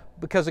that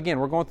because, again,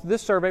 we're going through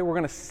this survey. We're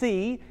going to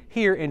see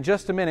here in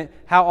just a minute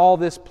how all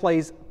this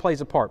plays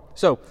a part.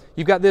 So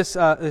you've got this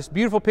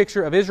beautiful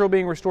picture of Israel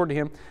being restored to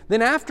Him.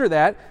 Then after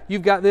that,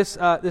 you've got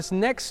this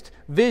next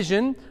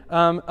vision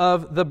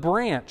of the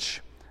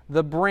branch.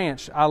 The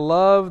branch. I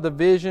love the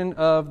vision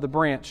of the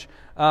branch.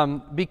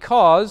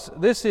 Because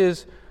this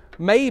is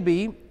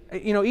maybe,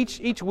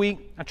 each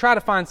week I try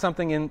to find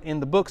something in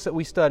the books that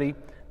we study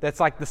that's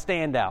like the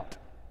standout.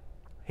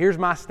 Here's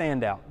my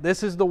standout.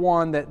 This is the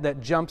one that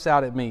jumps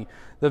out at me.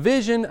 The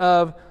vision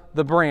of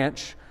the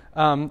branch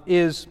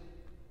is,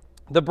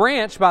 the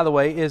branch, by the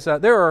way, is,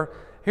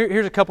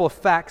 here's a couple of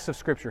facts of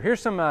Scripture.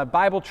 Here's some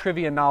Bible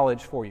trivia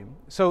knowledge for you.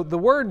 So the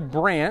word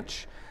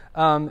branch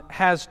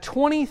has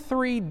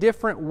 23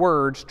 different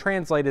words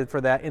translated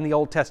for that in the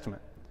Old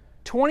Testament.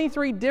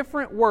 23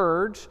 different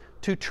words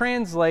to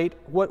translate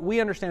what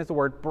we understand as the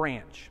word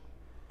branch.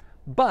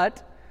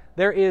 But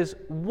there is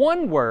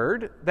one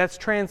word that's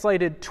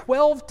translated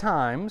 12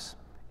 times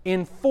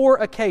in 4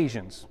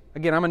 occasions.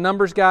 Again, I'm a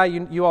numbers guy.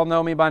 You all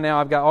know me by now.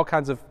 I've got all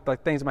kinds of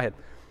things in my head.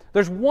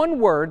 There's one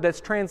word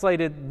that's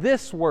translated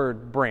this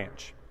word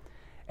branch.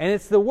 And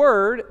it's the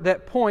word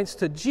that points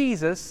to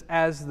Jesus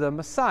as the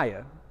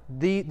Messiah.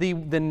 The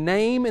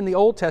name in the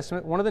Old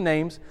Testament, one of the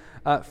names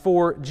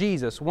for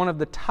Jesus, one of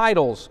the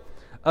titles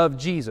of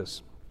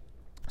Jesus.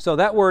 So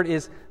that word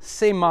is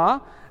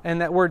Sema,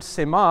 and that word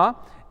Sema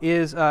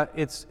is,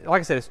 it's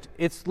like I said,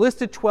 it's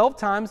listed 12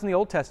 times in the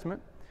Old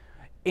Testament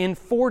in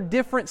 4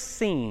 different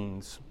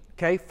scenes.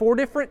 Okay, 4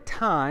 different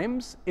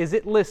times is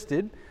it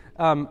listed,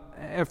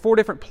 4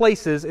 different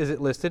places is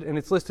it listed, and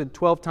it's listed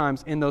 12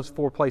 times in those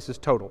 4 places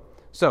total.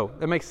 So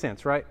that makes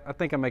sense, right? I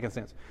think I'm making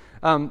sense.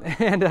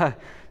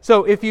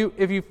 So if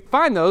you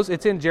find those,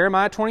 it's in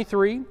Jeremiah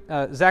 23,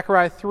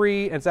 Zechariah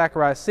 3, and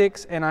Zechariah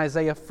 6, and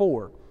Isaiah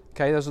 4.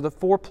 Okay, those are the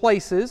 4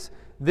 places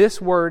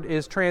this word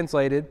is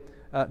translated,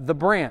 the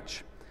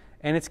branch.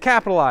 And it's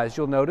capitalized,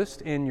 you'll notice,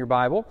 in your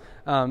Bible,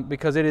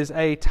 because it is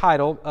a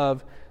title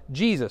of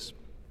Jesus.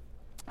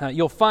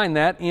 You'll find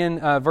that in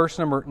verse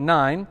number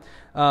 9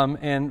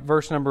 and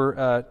verse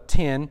number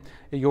 10.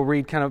 You'll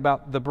read kind of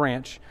about the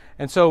branch.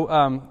 And so,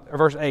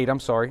 verse 8, I'm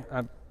sorry.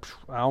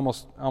 I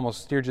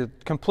almost steered you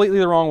completely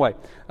the wrong way.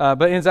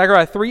 But in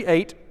Zechariah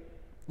 3:8,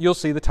 you'll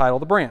see the title of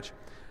the branch.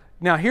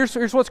 Now, here's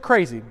what's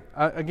crazy.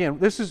 Again,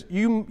 this is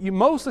you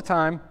most of the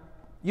time,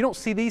 you don't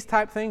see these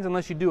type things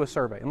unless you do a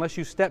survey, unless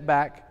you step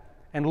back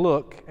and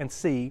look and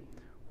see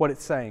what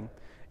it's saying.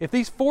 If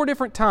these 4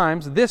 different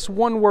times this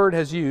one word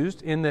has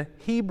used in the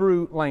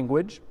Hebrew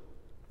language,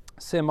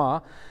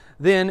 Sema,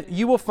 then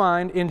you will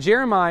find in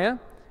Jeremiah,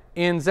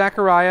 in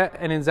Zechariah,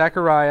 and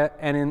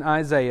in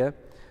Isaiah,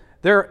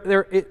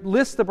 it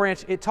lists the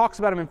branch. It talks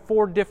about them in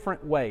 4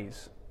 different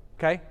ways.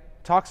 Okay,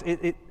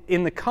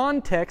 in the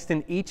context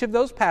in each of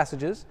those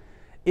passages,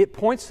 it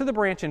points to the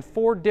branch in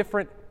 4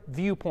 different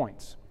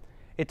viewpoints.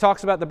 It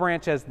talks about the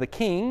branch as the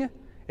king.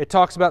 It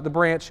talks about the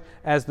branch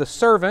as the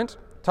servant.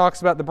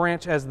 Talks about the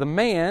branch as the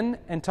man,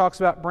 and talks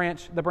about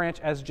the branch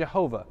as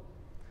Jehovah.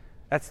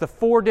 That's the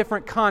 4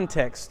 different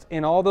contexts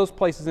in all those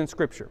places in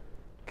Scripture.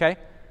 Okay?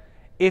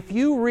 If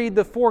you read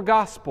the 4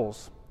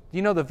 Gospels, do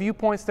you know the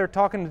viewpoints they're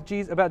talking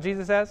to about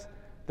Jesus as?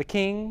 The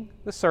king,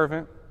 the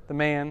servant, the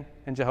man,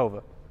 and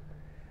Jehovah.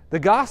 The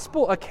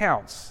Gospel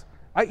accounts,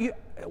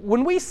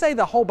 when we say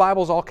the whole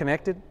Bible is all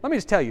connected, let me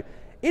just tell you,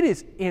 it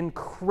is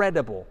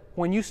incredible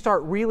when you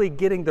start really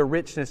getting the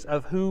richness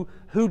of who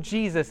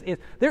Jesus is.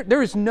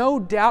 There is no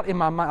doubt in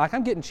my mind, like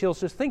I'm getting chills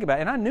just think about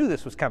it, and I knew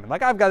this was coming.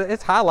 Like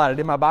it's highlighted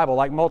in my Bible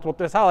like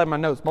it's highlighted in my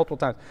notes multiple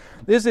times.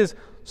 This is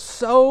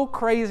so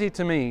crazy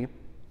to me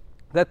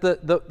that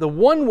the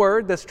one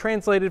word that's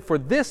translated for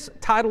this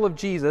title of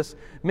Jesus,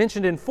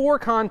 mentioned in 4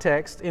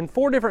 contexts, in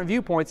 4 different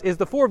viewpoints, is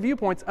the 4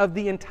 viewpoints of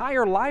the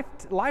entire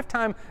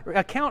lifetime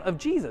account of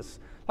Jesus.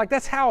 Like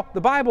that's how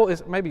the Bible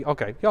is. Maybe,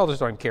 okay, y'all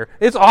just don't care.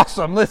 It's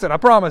awesome. Listen, I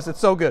promise, it's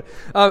so good.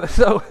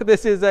 So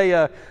this is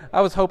I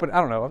was hoping,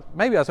 I don't know,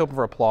 maybe I was hoping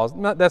for applause.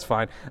 No, that's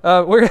fine.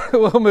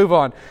 We'll move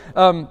on.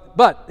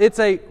 But it's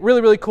a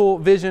really, really cool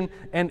vision.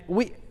 And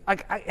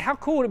how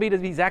cool would it be to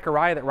be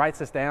Zechariah that writes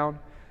this down?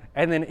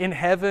 And then in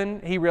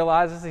heaven, he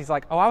realizes, he's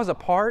like, oh, I was a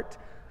part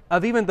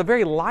of even the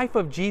very life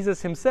of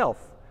Jesus himself.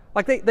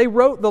 Like they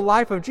wrote the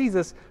life of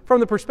Jesus from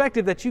the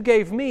perspective that you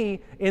gave me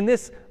in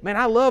this. Man,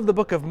 I love the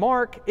book of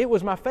Mark. It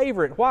was my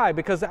favorite. Why?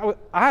 Because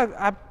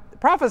I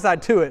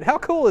prophesied to it. How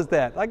cool is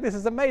that? Like, this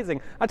is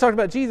amazing. I talked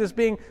about Jesus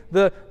being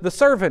the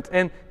servant,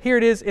 and here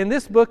it is in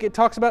this book. It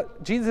talks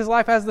about Jesus'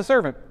 life as the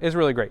servant. It's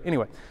really great.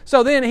 Anyway,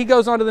 so then he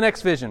goes on to the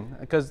next vision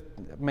because,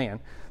 man,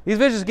 these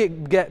visions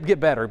get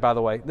better, by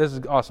the way. This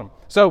is awesome.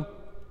 So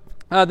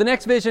the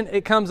next vision,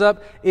 it comes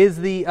up, is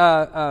the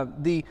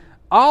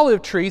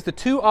olive trees, the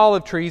 2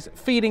 olive trees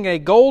feeding a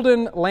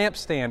golden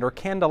lampstand or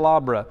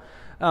candelabra.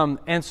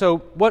 And so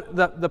what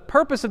the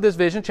purpose of this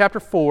vision, chapter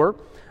 4,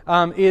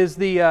 is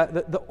the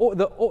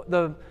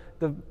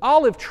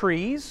olive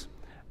trees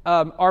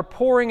are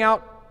pouring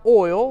out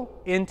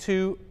oil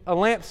into a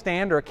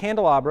lampstand or a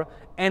candelabra,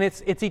 and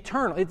it's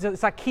eternal.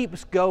 It's like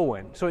keeps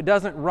going, so it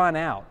doesn't run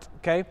out.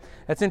 Okay,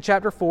 that's in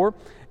chapter 4,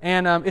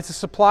 and it's a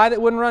supply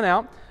that wouldn't run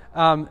out.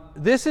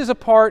 This is a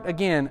part,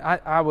 again,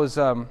 I was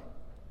a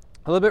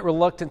little bit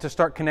reluctant to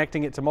start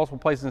connecting it to multiple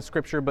places in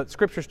Scripture, but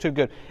Scripture's too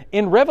good.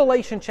 In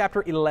Revelation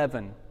chapter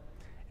 11,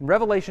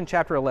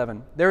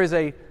 there is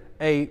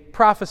a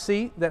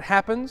prophecy that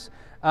happens,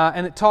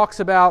 and it talks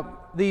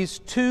about these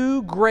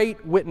 2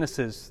 great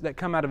witnesses that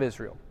come out of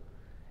Israel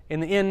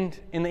in the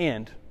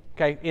end.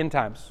 Okay, end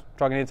times. We're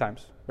talking end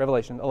times.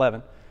 Revelation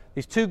 11.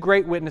 These 2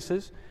 great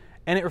witnesses,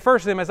 and it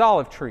refers to them as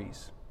olive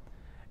trees.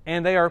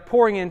 And they are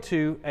pouring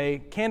into a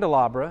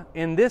candelabra.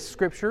 In this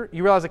Scripture,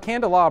 you realize a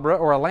candelabra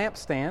or a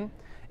lampstand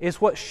is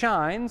what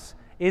shines,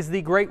 is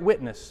the great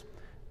witness.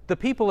 The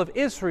people of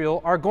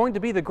Israel are going to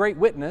be the great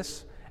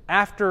witness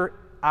after,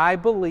 I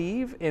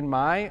believe, in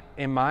my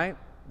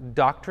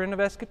doctrine of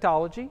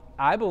eschatology,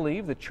 I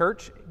believe the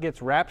church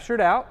gets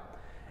raptured out,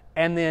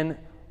 and then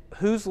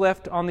who's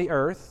left on the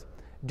earth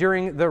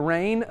during the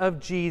reign of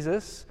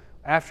Jesus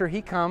after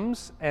he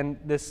comes, and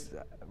this,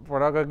 we're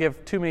not going to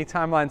give too many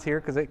timelines here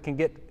because it can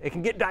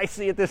get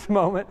dicey at this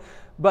moment,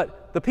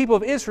 but the people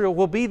of Israel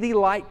will be the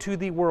light to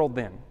the world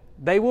then.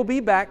 They will be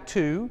back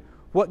to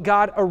what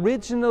God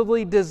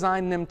originally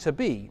designed them to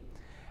be.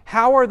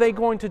 How are they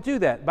going to do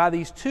that? By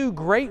these 2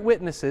 great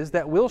witnesses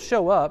that will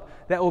show up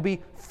that will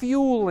be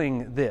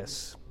fueling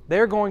this.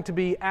 They're going to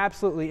be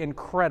absolutely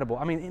incredible.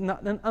 I mean,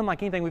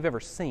 unlike anything we've ever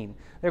seen.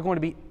 They're going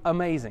to be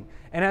amazing.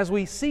 And as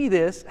we see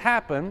this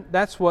happen,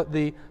 that's what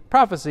the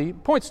prophecy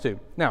points to.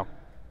 Now,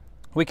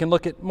 we can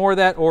look at more of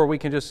that, or we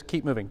can just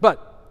keep moving.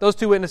 But those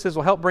 2 witnesses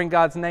will help bring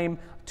God's name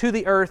to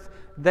the earth.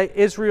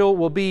 Israel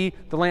will be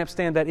the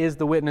lampstand that is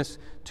the witness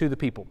to the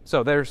people.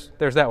 So there's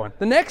that one.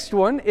 The next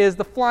one is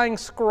the flying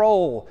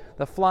scroll.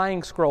 The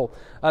flying scroll.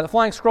 The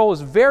flying scroll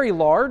is very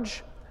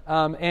large.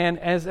 And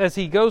as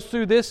he goes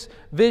through this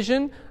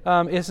vision,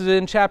 this is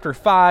in chapter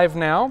 5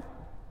 now,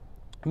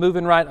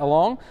 moving right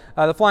along.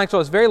 The flying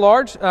scroll is very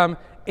large.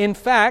 In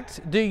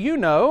fact, do you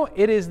know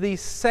it is the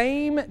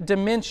same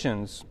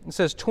dimensions? It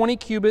says 20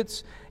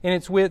 cubits in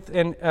its width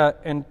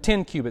and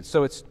 10 cubits.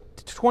 So it's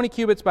 20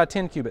 cubits by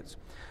 10 cubits.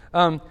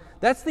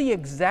 That's the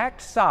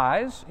exact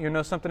size. You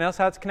know something else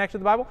how it's connected to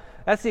the Bible?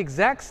 That's the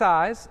exact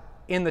size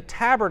in the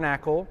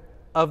tabernacle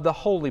of the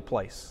holy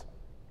place.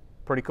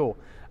 Pretty cool.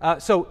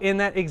 So in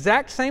that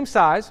exact same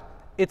size,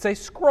 it's a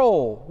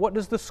scroll. What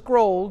does the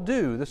scroll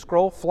do? The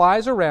scroll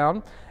flies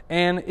around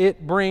and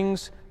it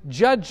brings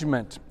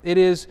judgment.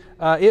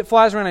 It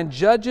flies around and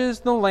judges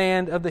the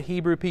land of the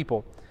Hebrew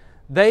people.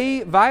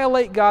 They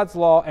violate God's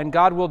law and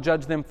God will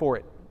judge them for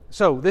it.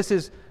 So this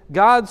is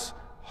God's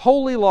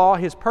holy law,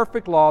 His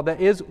perfect law that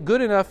is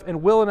good enough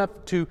and will enough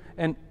to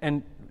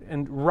and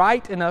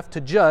right enough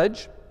to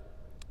judge.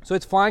 So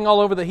it's flying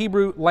all over the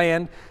Hebrew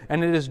land,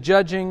 and it is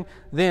judging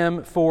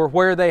them for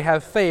where they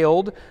have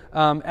failed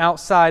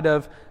outside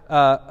of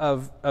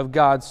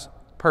God's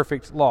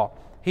perfect law.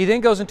 He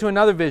then goes into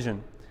another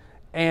vision,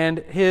 and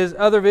his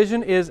other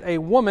vision is a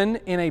woman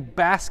in a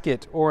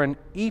basket or an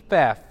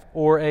ephah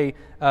or a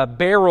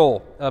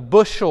barrel, a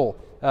bushel.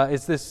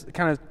 It's this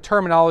kind of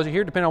terminology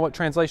here, depending on what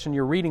translation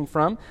you're reading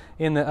from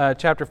in the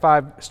chapter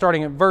 5,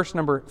 starting at verse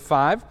number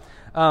 5.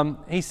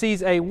 He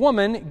sees a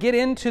woman get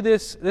into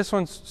this. This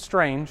one's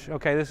strange.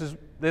 Okay,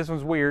 this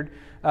one's weird.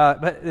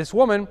 But this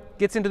woman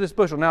gets into this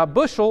bushel. Now, a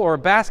bushel or a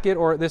basket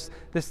or this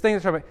thing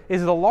that's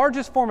is the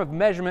largest form of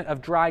measurement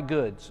of dry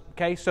goods.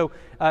 Okay, so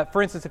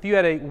for instance, if you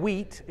had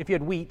wheat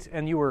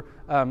and you were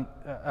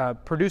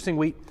producing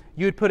wheat,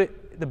 you would put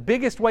it. The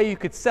biggest way you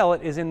could sell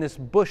it is in this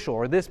bushel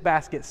or this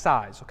basket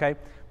size. Okay,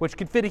 which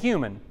could fit a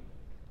human.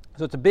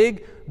 So it's a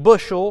big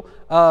bushel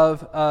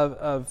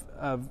of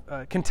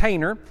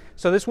container.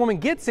 So this woman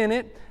gets in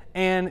it,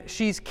 and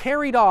she's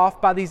carried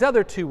off by these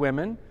other two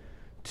women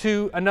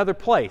to another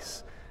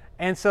place.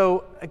 And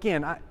so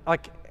again,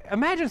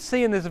 imagine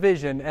seeing this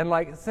vision and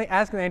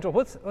asking the angel,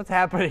 "What's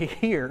happening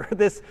here?"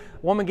 This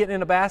woman getting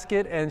in a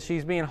basket and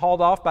she's being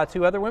hauled off by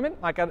two other women.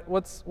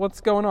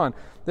 What's going on?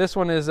 This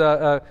one is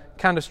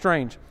kind of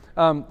strange.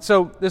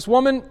 So this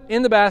woman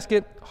in the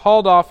basket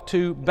hauled off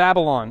to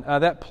Babylon.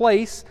 That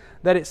place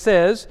that it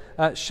says,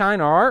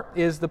 Shinar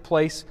is the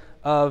place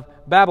of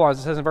Babylon. As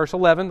it says in verse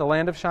 11, the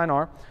land of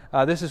Shinar.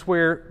 This is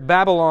where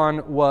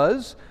Babylon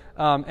was.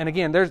 And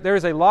again, there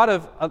is a lot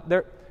of,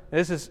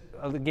 this is,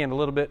 again, a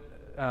little bit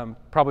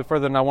probably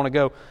further than I want to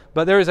go,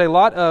 but there is a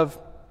lot of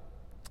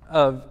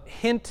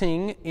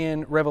hinting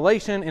in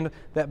Revelation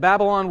that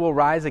Babylon will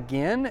rise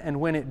again, and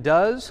when it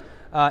does,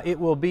 it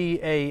will be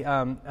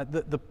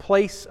the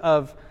place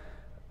of,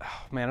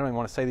 oh man, I don't even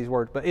want to say these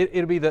words, but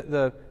it'll be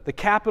the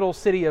capital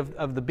city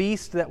of the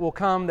beast that will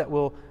come, that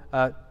will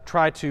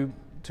try to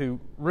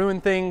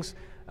ruin things.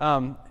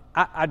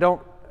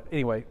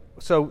 Anyway,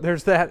 so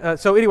there's that.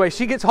 So anyway,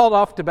 she gets hauled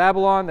off to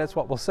Babylon. That's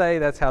what we'll say.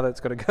 That's how that's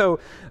going to go.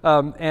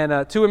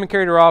 And two women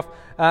carried her off.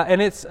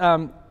 And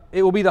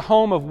it will be the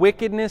home of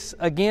wickedness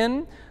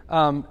again.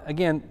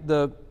 Again,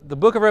 the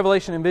book of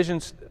Revelation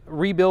envisions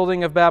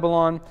rebuilding of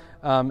Babylon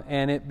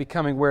and it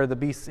becoming where the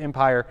beast's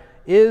empire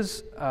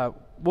is.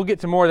 We'll get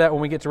to more of that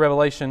when we get to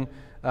Revelation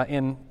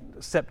in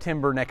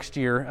September next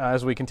year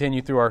as we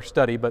continue through our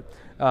study. But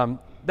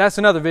that's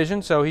another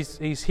vision. So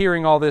he's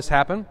hearing all this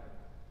happen.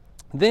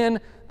 Then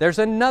there's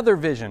another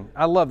vision.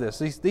 I love this.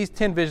 These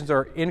 10 visions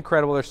are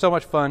incredible. They're so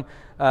much fun.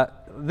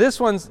 This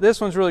one's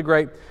really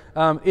great.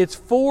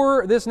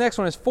 This next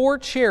one is 4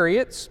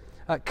 chariots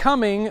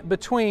coming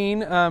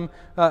between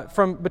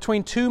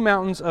two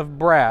mountains of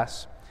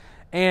brass.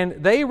 And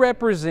they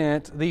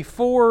represent the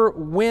 4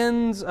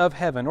 winds of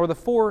heaven, or the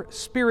 4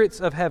 spirits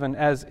of heaven,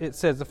 as it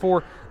says, the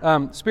 4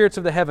 spirits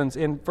of the heavens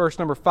in verse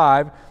number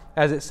 5,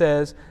 as it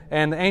says.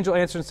 And the angel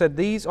answered and said,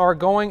 "These are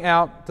going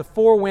out the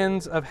 4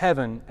 winds of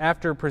heaven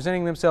after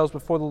presenting themselves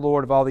before the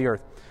Lord of all the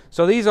earth."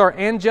 So these are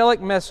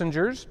angelic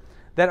messengers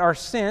that are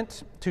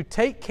sent to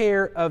take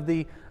care of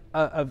the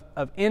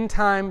of end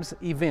times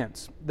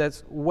events.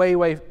 That's way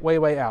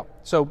out.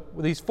 So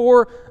these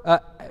 4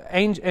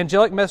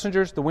 angelic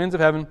messengers, the winds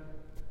of heaven,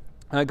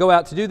 go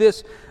out to do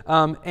this,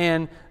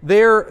 and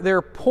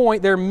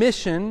their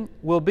mission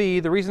will be,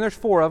 the reason there's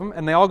 4 of them,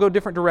 and they all go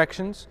different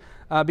directions,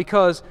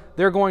 because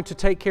they're going to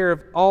take care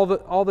of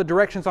all the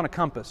directions on a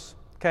compass.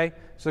 Okay,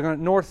 so they're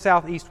going north,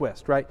 south, east,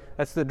 west. Right,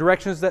 that's the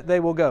directions that they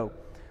will go,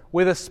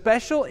 with a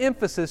special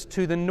emphasis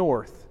to the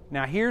north.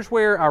 Now, here's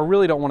where I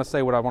really don't want to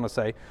say what I want to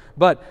say,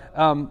 but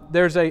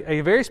there's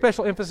a very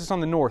special emphasis on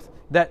the north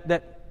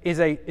that is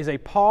a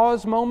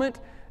pause moment.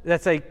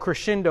 That's a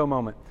crescendo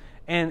moment.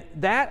 And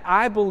that,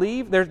 I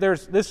believe,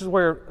 this is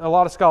where a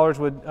lot of scholars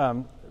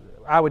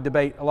I would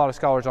debate a lot of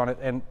scholars on it,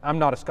 and I'm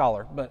not a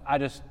scholar, but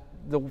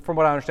from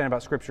what I understand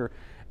about Scripture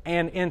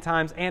and end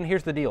times, and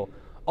here's the deal.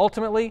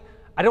 Ultimately,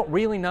 I don't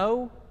really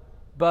know,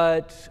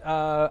 but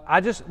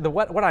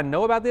what I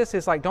know about this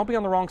is don't be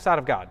on the wrong side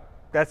of God.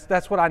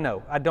 That's what I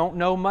know. I don't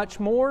know much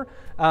more.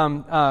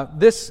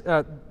 This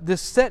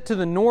set to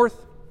the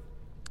north,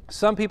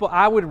 some people,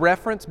 I would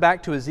reference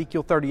back to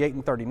Ezekiel 38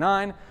 and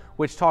 39,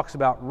 which talks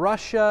about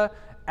Russia,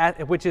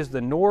 which is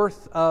the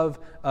north of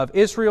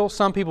Israel.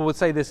 Some people would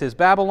say this is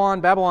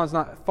Babylon. Babylon's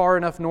not far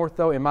enough north,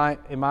 though, in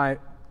my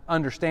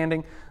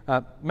understanding.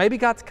 Maybe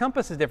God's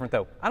compass is different,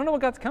 though. I don't know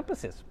what God's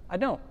compass is. I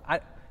don't.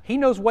 He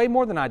knows way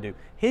more than I do.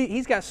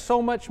 He's got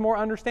so much more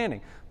understanding.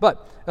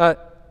 But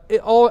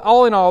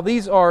all in all,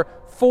 these are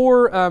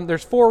 4.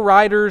 There's 4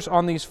 riders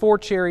on these 4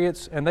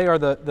 chariots, and they are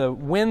the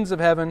winds of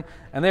heaven,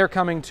 and they are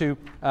coming to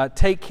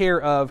take care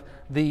of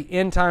the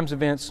end times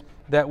events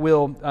that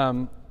will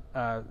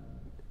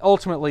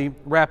ultimately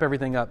wrap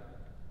everything up.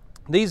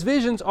 These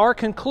visions are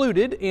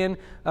concluded in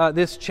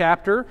this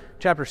chapter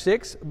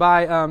 6,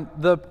 by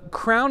the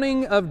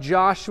crowning of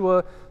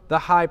Joshua the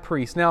high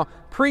priest. Now,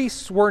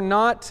 priests were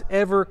not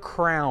ever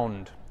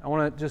crowned. I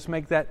want to just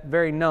make that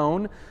very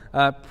known.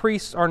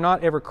 Priests are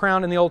not ever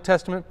crowned in the Old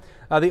Testament.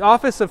 The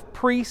office of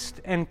priest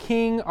and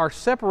king are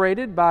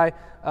separated by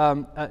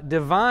a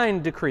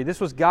divine decree. This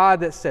was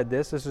God that said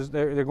this.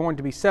 They're going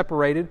to be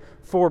separated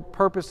for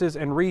purposes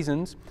and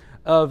reasons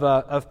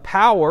of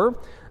power.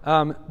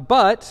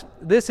 But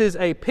this is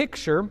a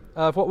picture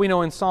of what we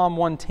know in Psalm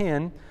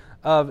 110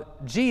 of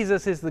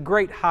Jesus is the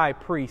great high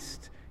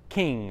priest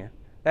king.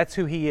 That's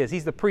who he is.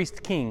 He's the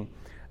priest king,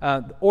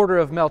 the order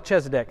of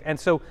Melchizedek. And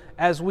so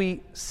as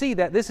we see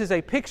that, this is a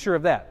picture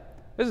of that.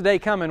 There's a day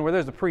coming where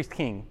there's a priest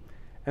king.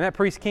 And that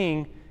priest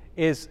king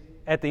is,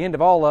 at the end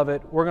of all of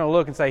it, we're going to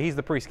look and say, he's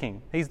the priest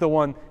king. He's the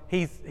one,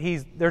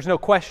 there's no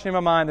question in my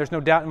mind, there's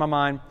no doubt in my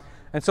mind.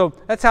 And so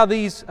that's how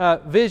these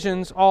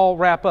visions all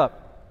wrap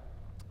up.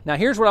 Now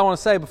here's what I want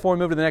to say before we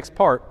move to the next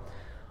part.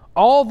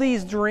 All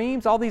these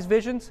dreams, all these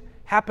visions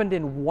happened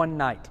in one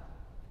night.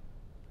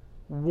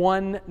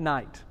 One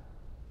night.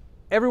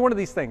 Every one of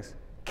these things.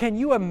 Can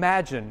you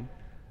imagine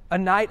a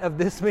night of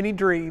this many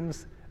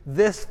dreams,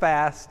 this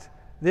fast,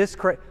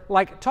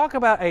 talk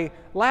about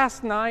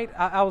last night,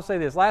 I will say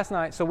this, last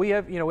night, so we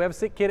have a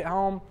sick kid at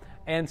home,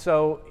 and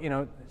so,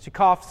 she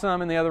coughed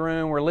some in the other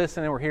room, we're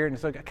listening, we're hearing, and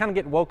so I kind of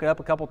get woken up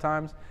a couple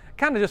times,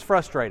 kind of just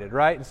frustrated,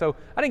 right? And so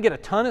I didn't get a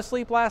ton of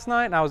sleep last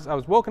night, and I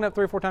was woken up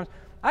 3 or 4 times.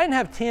 I didn't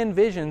have 10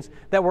 visions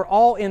that were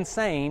all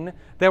insane,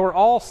 that were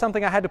all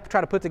something I had to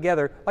try to put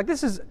together. Like,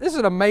 this is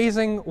an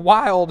amazing,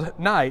 wild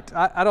night.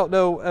 I don't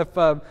know if...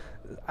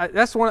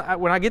 that's one.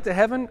 When I get to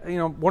heaven,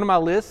 one of my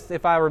lists,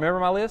 if I remember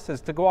my list, is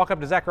to go walk up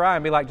to Zechariah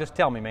and be like, just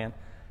tell me, man,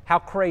 how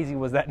crazy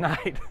was that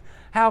night?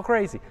 How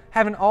crazy.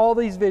 Having all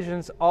these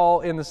visions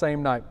all in the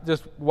same night.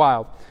 Just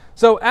wild.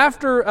 So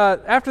after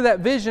that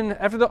vision,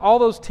 all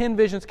those 10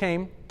 visions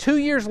came, 2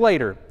 years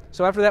later,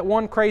 so after that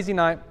one crazy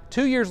night,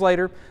 2 years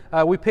later,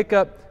 we pick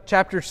up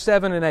chapters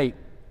 7 and 8.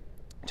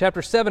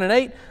 Chapters 7 and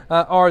 8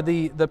 are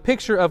the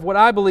picture of what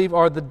I believe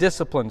are the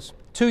disciplines.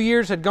 2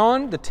 years had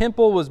gone, the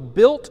temple was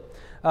built,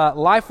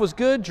 life was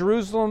good.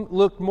 Jerusalem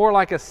looked more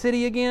like a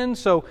city again.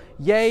 So,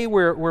 yay,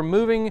 we're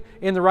moving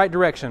in the right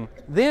direction.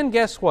 Then,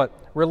 guess what?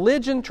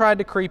 Religion tried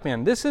to creep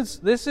in. This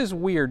is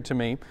weird to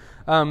me.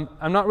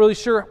 I'm not really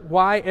sure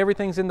why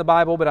everything's in the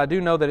Bible, but I do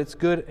know that it's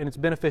good and it's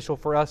beneficial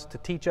for us to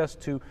teach us,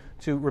 to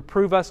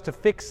reprove us, to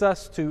fix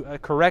us, to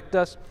correct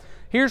us.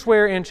 Here's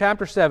where in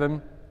chapter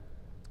 7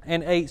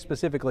 and 8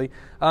 specifically,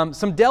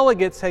 some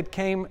delegates had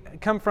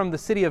come from the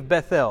city of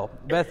Bethel.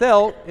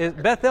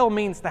 Bethel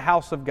means the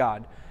house of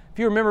God. If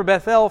you remember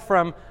Bethel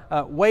from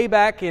way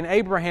back in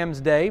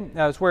Abraham's day,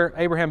 it's where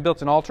Abraham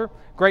built an altar.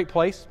 Great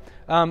place.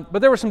 But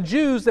there were some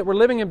Jews that were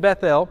living in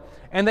Bethel,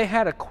 and they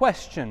had a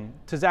question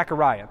to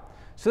Zechariah.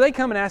 So they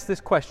come and ask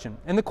this question.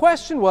 And the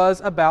question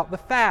was about the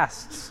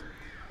fasts.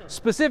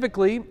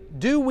 Specifically,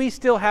 do we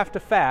still have to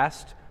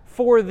fast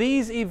for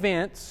these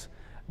events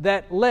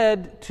that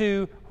led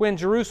to when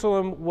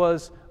Jerusalem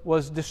was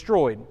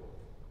destroyed?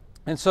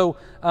 And so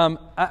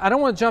I don't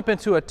want to jump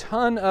into a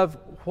ton of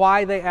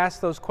why they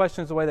asked those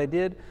questions the way they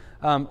did,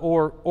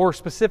 or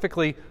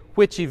specifically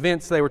which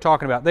events they were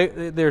talking about.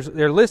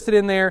 They're listed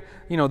in there.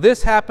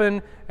 This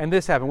happened and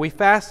this happened. We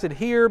fasted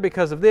here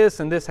because of this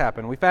and this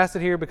happened. We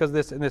fasted here because of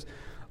this and this.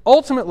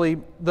 Ultimately,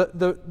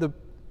 the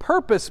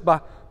purpose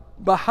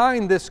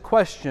behind this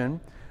question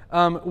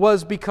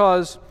was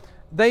because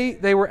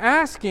they were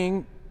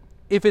asking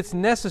if it's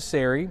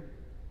necessary,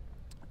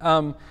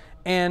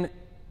 and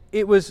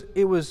it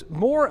was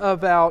more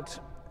about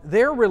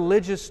their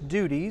religious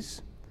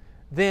duties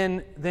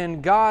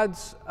than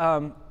God's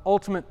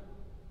ultimate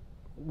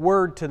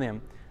word to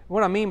them.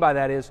 What I mean by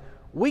that is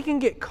we can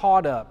get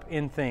caught up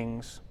in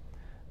things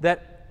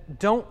that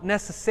don't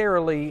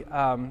necessarily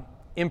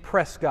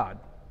impress God.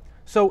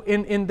 So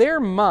in their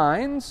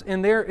minds,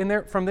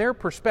 from their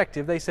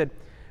perspective, they said,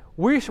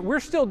 we're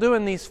still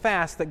doing these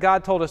fasts that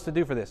God told us to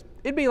do for this.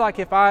 It'd be like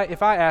if I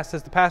asked,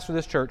 as the pastor of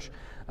this church,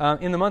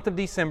 in the month of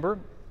December,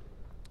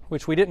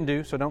 which we didn't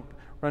do, so don't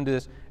run to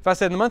this. If I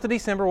said in the month of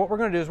December, what we're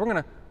going to do is we're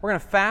going to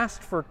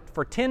fast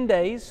for 10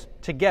 days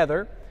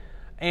together,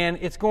 and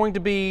it's going to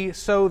be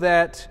so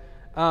that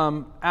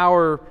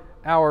our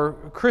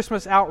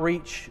Christmas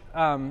outreach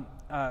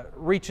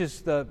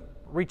reaches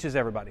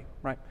everybody,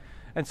 right?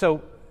 And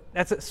so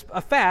that's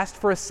a fast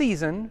for a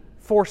season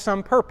for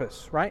some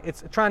purpose, right?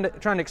 It's trying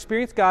to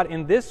experience God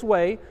in this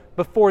way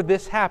before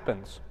this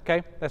happens.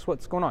 Okay, that's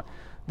what's going on.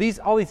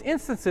 All these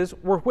instances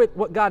were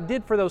what God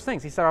did for those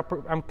things. He said,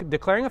 I'm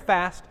declaring a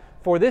fast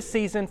for this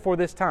season, for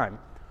this time.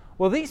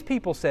 Well, these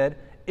people said,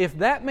 if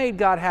that made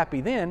God happy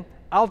then,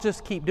 I'll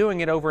just keep doing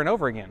it over and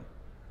over again.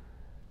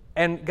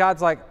 And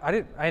God's like, I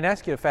didn't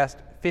ask you to fast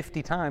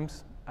 50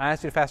 times. I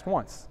asked you to fast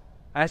once.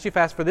 I asked you to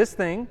fast for this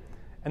thing,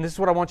 and this is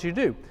what I want you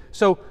to do.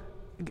 So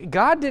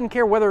God didn't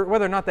care whether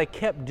or not they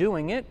kept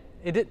doing it.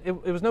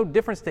 It was no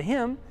difference to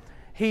Him.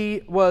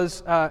 He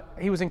was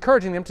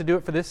encouraging them to do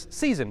it for this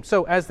season.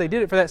 So as they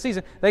did it for that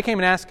season, they came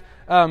and asked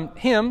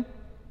Him.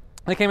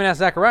 They came and asked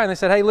Zechariah, and they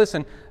said, hey,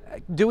 listen,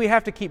 do we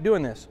have to keep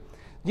doing this?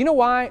 You know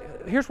why?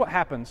 Here's what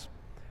happens.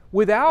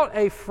 Without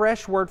a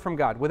fresh word from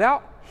God,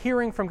 without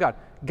hearing from God,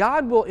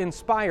 God will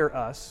inspire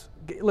us.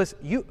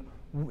 Listen,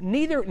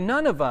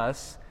 none of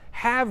us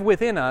have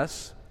within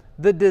us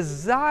the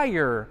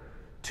desire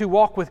to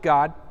walk with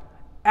God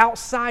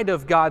outside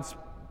of God's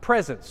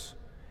presence.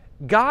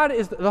 God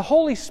is the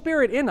Holy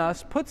Spirit in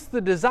us, puts the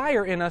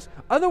desire in us.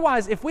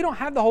 Otherwise, if we don't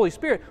have the Holy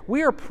Spirit,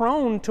 we are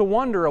prone to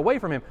wander away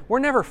from Him. We're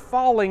never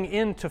falling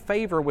into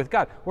favor with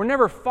God. We're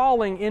never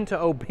falling into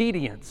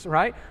obedience,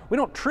 right? We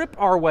don't trip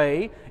our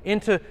way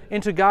into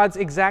God's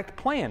exact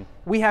plan.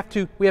 We have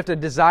to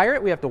desire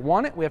it, we have to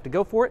want it, we have to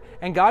go for it,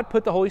 and God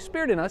put the Holy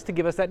Spirit in us to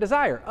give us that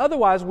desire.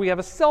 Otherwise, we have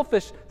a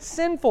selfish,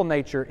 sinful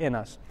nature in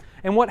us.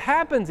 And what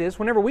happens is,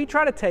 whenever we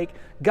try to take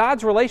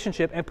God's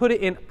relationship and put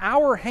it in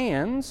our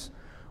hands,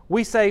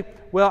 we say,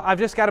 well, I've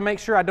just got to make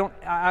sure I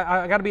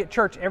got to be at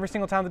church every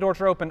single time the doors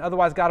are open,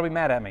 otherwise God will be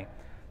mad at me.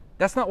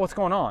 That's not what's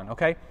going on,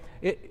 okay?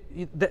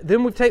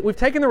 Then we've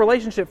taken the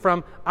relationship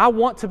from, I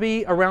want to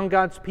be around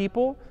God's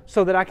people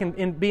so that I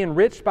can be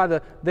enriched by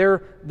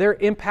their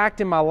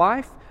impact in my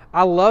life.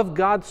 I love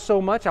God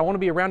so much, I want to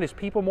be around His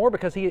people more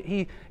because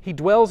He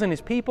dwells in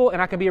His people,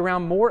 and I can be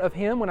around more of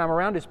Him when I'm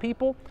around His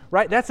people,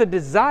 right? That's a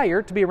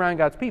desire to be around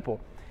God's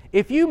people.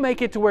 If you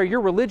make it to where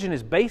your religion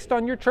is based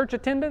on your church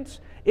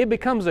attendance, it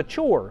becomes a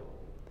chore.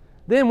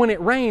 Then when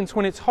it rains,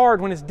 when it's hard,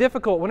 when it's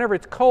difficult, whenever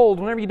it's cold,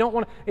 whenever you don't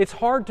want to, it's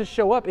hard to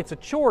show up. It's a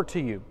chore to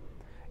you.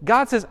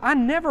 God says, I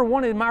never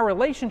wanted my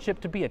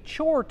relationship to be a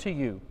chore to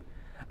you.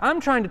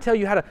 I'm trying to tell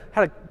you how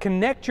to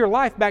connect your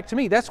life back to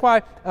me. That's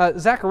why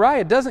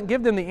Zechariah doesn't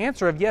give them the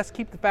answer of yes,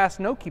 keep the fast,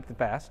 no, keep the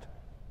fast.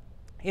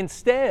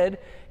 Instead,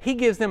 he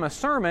gives them a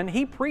sermon,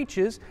 he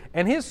preaches,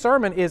 and his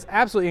sermon is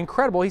absolutely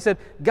incredible. He said,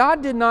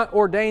 God did not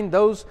ordain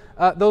those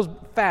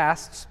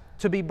fasts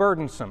to be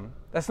burdensome.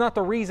 That's not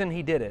the reason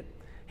He did it.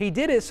 He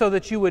did it so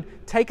that you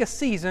would take a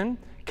season,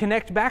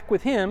 connect back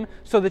with Him,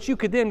 so that you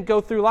could then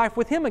go through life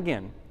with Him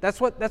again. That's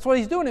what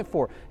He's doing it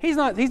for. He's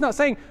not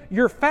saying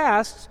your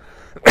fasts,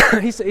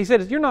 he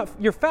said,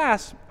 your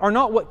fasts are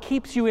not what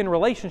keeps you in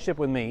relationship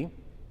with me.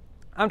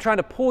 I'm trying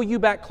to pull you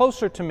back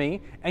closer to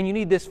me, and you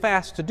need this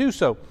fast to do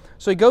so.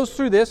 So he goes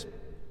through this,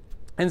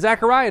 and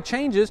Zechariah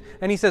changes,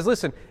 and he says,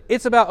 listen,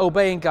 it's about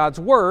obeying God's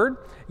word.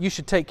 You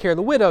should take care of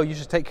the widow. You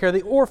should take care of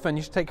the orphan.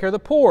 You should take care of the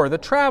poor, the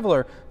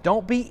traveler.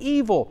 Don't be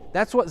evil.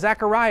 That's what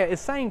Zechariah is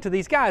saying to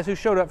these guys who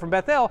showed up from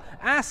Bethel,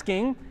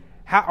 asking,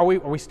 are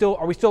we still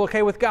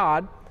okay with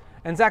God?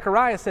 And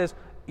Zechariah says,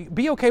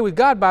 be okay with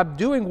God by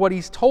doing what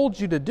He's told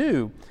you to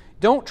do.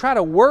 Don't try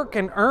to work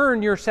and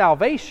earn your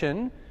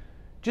salvation.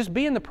 Just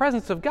be in the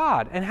presence of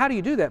God. And how do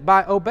you do that?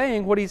 By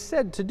obeying what He's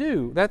said to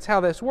do. That's how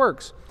this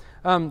works.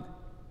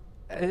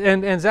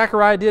 And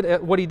Zechariah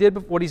did what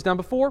he's done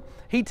before.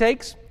 He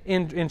takes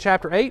in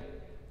chapter 8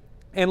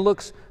 and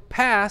looks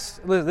past.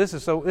 This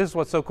is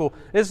what's so cool.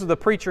 This is the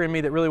preacher in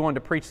me that really wanted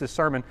to preach this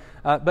sermon.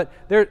 But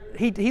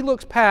he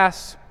looks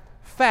past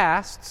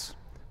fasts,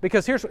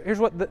 because here's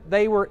what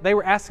they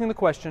were asking the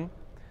question: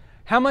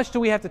 how much do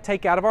we have to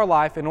take out of our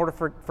life in order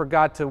for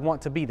God to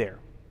want to be there?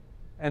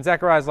 And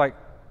Zechariah's like,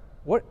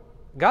 what?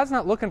 God's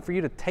not looking for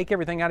you to take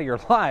everything out of your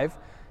life.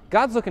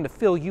 God's looking to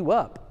fill you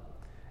up.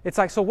 It's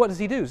like, so what does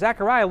he do?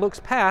 Zechariah looks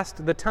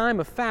past the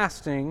time of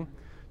fasting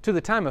to the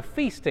time of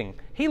feasting.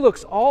 He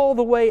looks all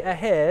the way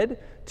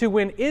ahead to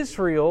when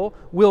Israel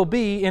will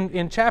be,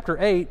 in chapter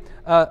 8,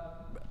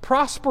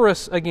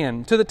 prosperous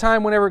again, to the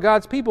time whenever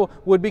God's people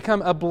would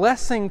become a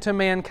blessing to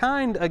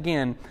mankind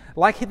again,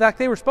 like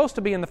they were supposed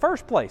to be in the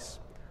first place.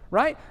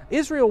 Right?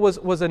 Israel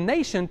was a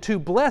nation to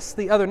bless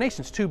the other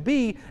nations, to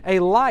be a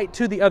light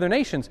to the other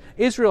nations.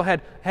 Israel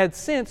had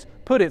since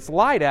put its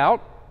light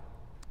out,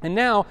 and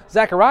now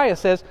Zechariah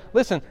says,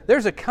 listen,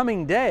 there's a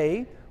coming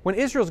day when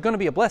Israel's going to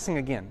be a blessing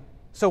again.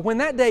 So when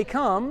that day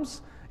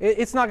comes,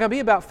 it's not going to be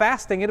about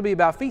fasting, it'll be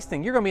about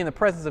feasting. You're going to be in the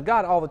presence of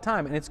God all the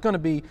time, and it's going to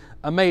be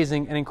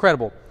amazing and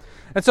incredible.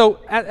 And so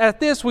at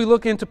this, we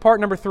look into part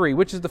number 3,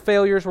 which is the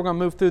failures. We're going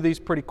to move through these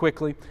pretty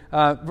quickly.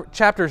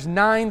 Chapters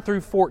 9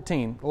 through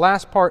 14, the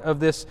last part of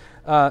this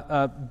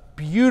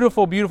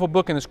beautiful, beautiful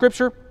book in the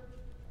Scripture.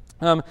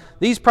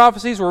 These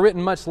prophecies were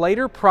written much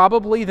later,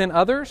 probably, than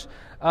others.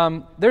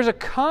 There's a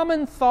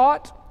common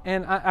thought,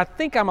 and I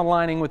think I'm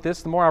aligning with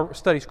this the more I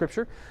study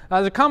Scripture.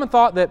 There's a common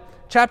thought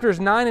that chapters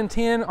 9 and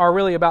 10 are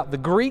really about the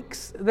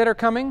Greeks that are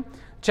coming.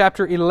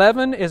 Chapter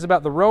 11 is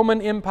about the Roman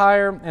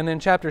Empire, and then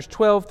chapters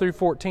 12 through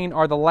 14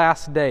 are the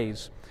last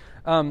days.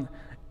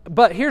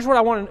 But here's what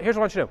I want you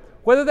to know.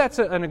 Whether that's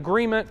an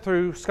agreement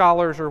through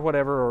scholars or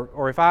whatever,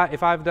 or if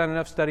I've done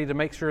enough study to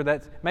make sure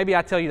that maybe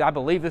I tell you that I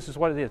believe this is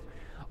what it is.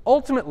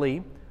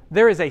 Ultimately,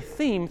 there is a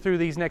theme through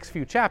these next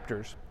few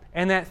chapters,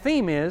 and that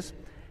theme is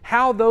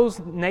how those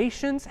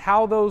nations,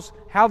 how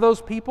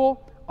those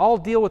people all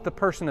deal with the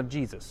person of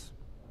Jesus.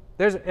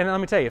 And let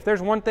me tell you, if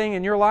there's one thing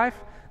in your life,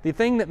 the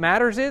thing that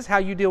matters is how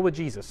you deal with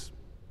Jesus.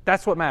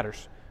 That's what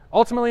matters.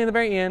 Ultimately, in the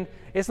very end,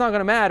 it's not going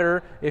to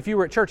matter if you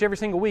were at church every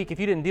single week if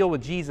you didn't deal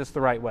with Jesus the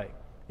right way.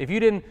 If you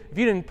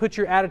didn't put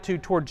your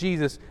attitude toward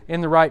Jesus in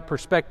the right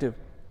perspective.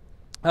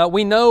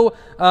 We know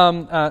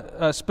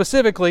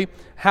specifically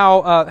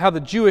how the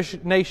Jewish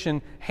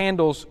nation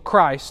handles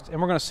Christ,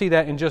 and we're going to see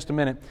that in just a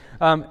minute.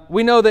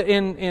 We know that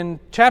in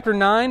chapter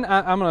 9,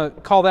 I'm going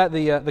to call that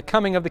the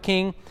coming of the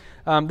King.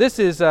 This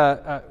is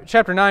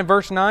chapter 9,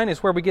 verse 9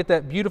 is where we get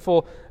that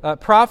beautiful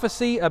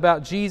prophecy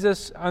about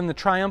Jesus on the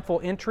triumphal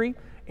entry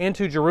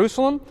into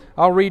Jerusalem.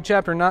 I'll read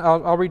chapter 9.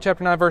 I'll read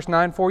chapter 9, verse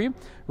 9 for you.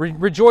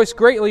 Rejoice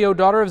greatly, O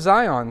daughter of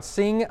Zion.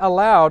 Sing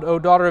aloud, O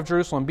daughter of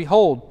Jerusalem.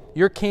 Behold,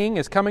 your king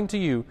is coming to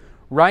you.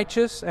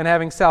 Righteous and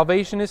having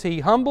salvation is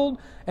he, humbled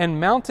and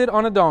mounted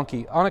on a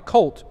donkey, on a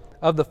colt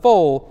of the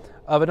foal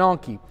of a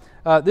donkey.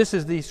 This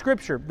is the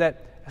scripture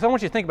that. So I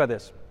want you to think about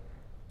this.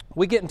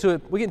 We get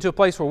into a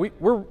place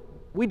where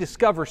we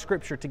discover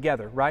Scripture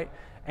together, right?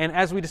 And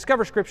as we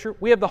discover Scripture,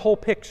 we have the whole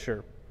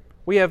picture.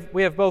 We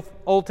have both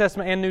Old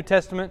Testament and New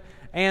Testament,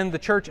 and the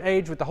church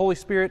age with the Holy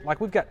Spirit. Like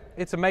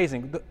it's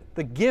amazing.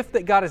 The gift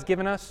that God has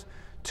given us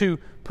to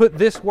put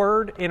this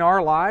word in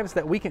our lives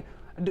that we can.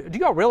 Do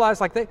y'all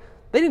realize like they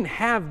didn't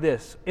have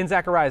this in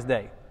Zechariah's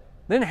day?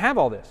 They didn't have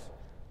all this.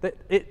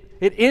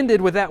 It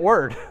ended with that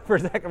word for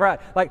Zechariah.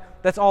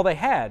 Like that's all they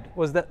had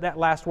was that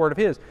last word of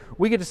his.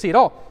 We get to see it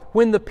all.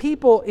 When the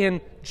people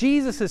in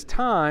Jesus'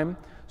 time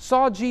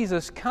saw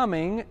Jesus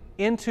coming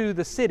into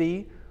the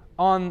city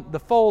on the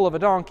foal of a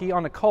donkey,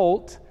 on a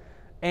colt,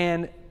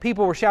 and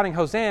people were shouting,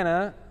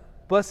 Hosanna,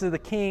 blessed is the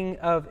King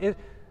of Israel.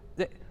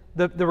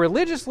 The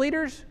religious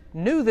leaders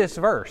knew this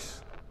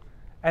verse.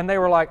 And they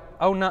were like,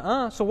 oh,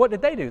 nuh-uh. So what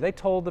did they do? They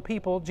told the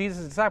people,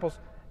 Jesus' disciples,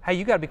 hey,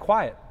 you got to be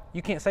quiet.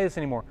 You can't say this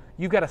anymore.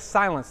 You've got to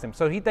silence them.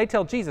 So they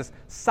tell Jesus,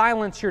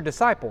 silence your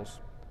disciples.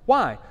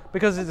 Why?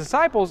 Because the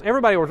disciples,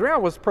 everybody who was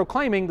around, was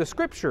proclaiming the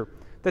Scripture,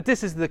 that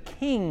this is the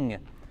king.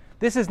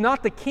 This is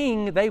not the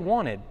king they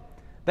wanted.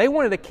 They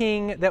wanted a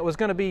king that was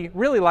going to be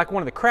really like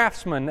one of the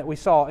craftsmen that we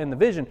saw in the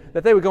vision,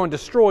 that they would go and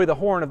destroy the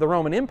horn of the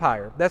Roman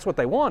Empire. That's what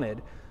they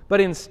wanted. But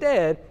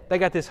instead, they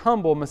got this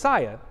humble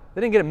Messiah.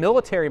 They didn't get a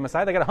military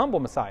Messiah, they got a humble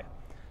Messiah.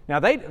 Now,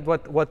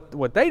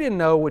 what they didn't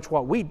know, which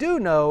what we do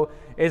know,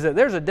 is that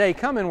there's a day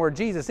coming where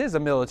Jesus is a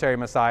military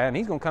Messiah, and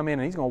he's going to come in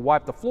and he's going to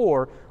wipe the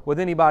floor with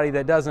anybody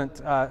that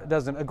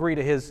doesn't agree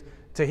to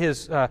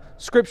his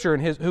Scripture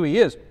and who he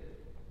is.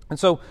 And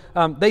so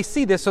they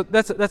see this. So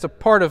that's a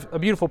part of a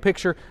beautiful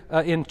picture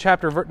in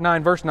chapter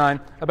 9, verse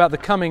 9, about the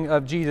coming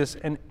of Jesus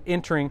and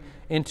entering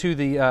into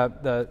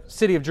the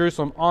city of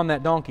Jerusalem on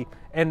that donkey.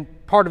 And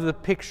part of the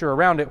picture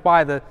around it,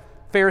 why the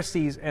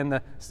Pharisees and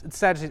the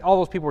Sadducees, all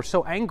those people were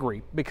so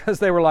angry, because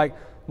they were like,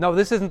 no,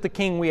 this isn't the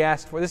king we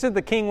asked for. This isn't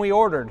the king we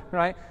ordered,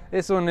 right?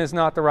 This one is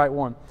not the right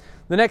one.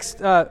 The next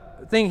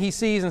thing he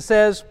sees and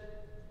says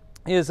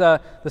is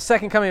the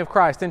second coming of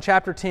Christ in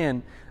chapter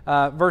 10,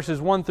 verses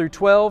 1 through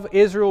 12.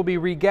 Israel will be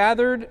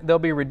regathered, they'll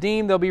be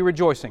redeemed, they'll be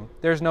rejoicing.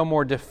 There's no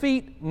more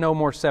defeat, no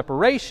more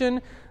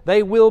separation.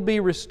 They will be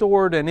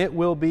restored, and it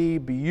will be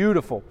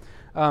beautiful.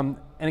 And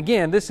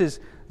again, this is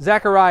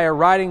Zechariah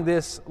writing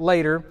this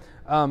later,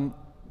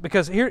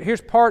 because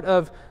here's part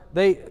of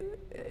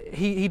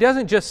he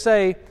doesn't just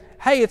say,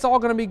 hey, it's all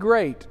going to be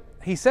great.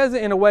 He says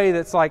it in a way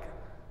that's like,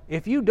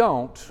 if you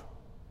don't,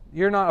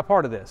 you're not a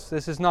part of this.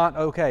 This is not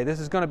okay. This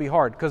is going to be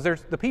hard, because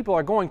the people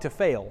are going to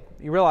fail.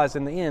 You realize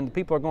in the end, the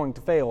people are going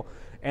to fail,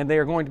 and they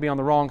are going to be on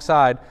the wrong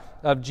side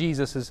of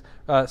Jesus'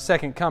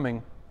 second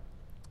coming.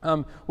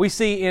 We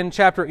see in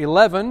chapter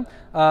 11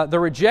 the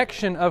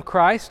rejection of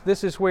Christ.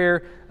 This is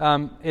where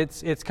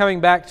it's coming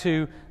back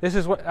to, this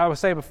is what I was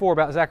saying before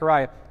about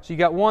Zechariah. So you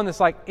got one that's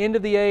like end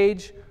of the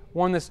age,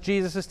 one that's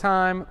Jesus'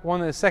 time, one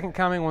that's second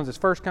coming, one's his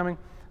first coming.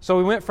 So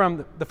we went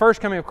from the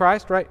first coming of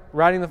Christ, right,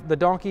 riding the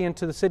donkey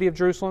into the city of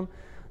Jerusalem.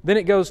 Then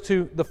it goes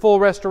to the full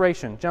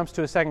restoration, jumps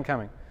to a second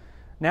coming.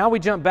 Now we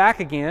jump back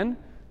again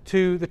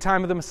to the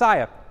time of the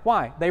Messiah.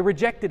 Why? They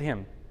rejected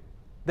him.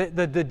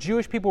 The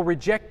Jewish people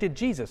rejected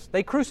Jesus.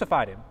 They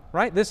crucified him,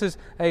 right? This is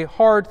a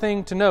hard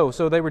thing to know.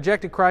 So they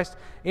rejected Christ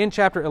in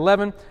chapter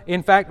 11.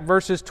 In fact,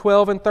 verses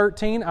 12 and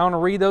 13, I want to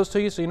read those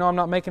to you so you know I'm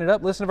not making it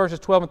up. Listen to verses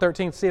 12 and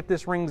 13, see if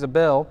this rings a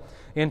bell.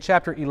 In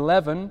chapter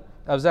 11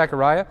 of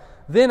Zechariah,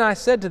 then I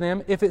said to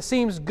them, if it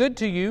seems good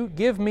to you,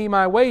 give me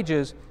my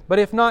wages, but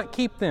if not,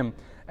 keep them.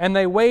 And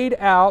they weighed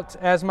out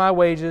as my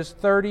wages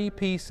 30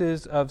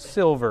 pieces of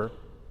silver.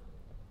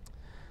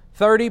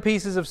 30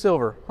 pieces of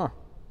silver.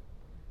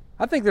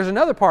 I think there's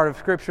another part of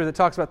Scripture that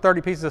talks about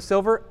 30 pieces of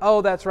silver.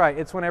 Oh, that's right.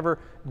 It's whenever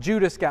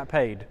Judas got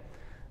paid.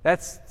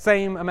 That's the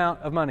same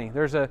amount of money.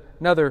 There's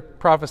another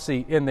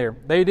prophecy in there.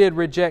 They did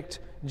reject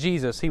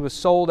Jesus. He was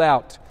sold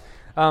out.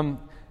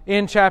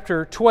 In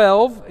chapter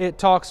 12, it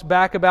talks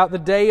back about the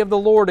day of the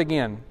Lord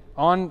again,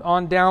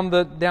 on down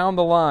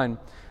the line.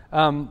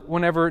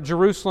 Whenever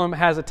Jerusalem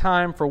has a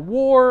time for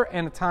war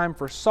and a time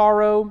for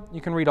sorrow. You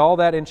can read all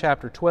that in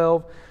chapter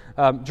 12.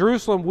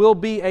 Jerusalem will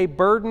be a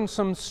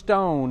burdensome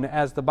stone,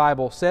 as the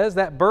Bible says.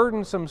 That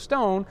burdensome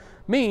stone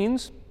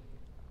means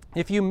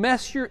if you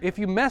mess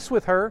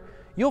with her,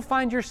 you'll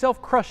find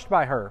yourself crushed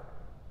by her.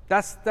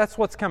 That's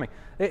what's coming.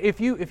 If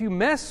you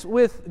mess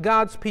with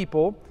God's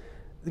people,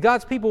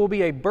 God's people will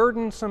be a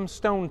burdensome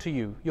stone to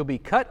you. You'll be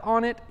cut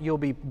on it. You'll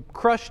be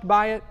crushed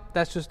by it.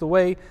 That's just the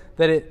way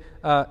that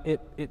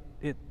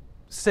it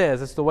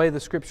says. It's the way the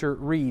Scripture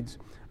reads.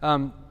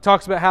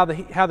 Talks about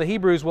how the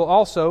Hebrews will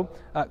also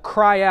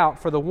cry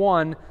out for the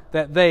one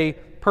that they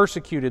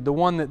persecuted, the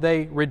one that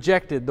they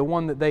rejected, the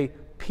one that they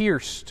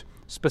pierced,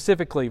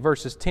 specifically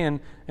verses 10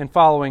 and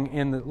following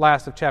in the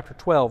last of chapter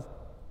 12.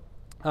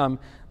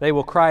 They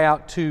will cry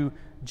out to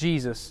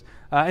Jesus.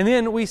 And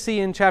then we see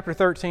in chapter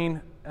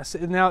 13,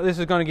 now this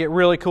is going to get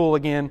really cool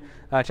again,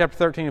 chapter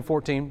 13 and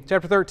 14.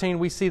 Chapter 13,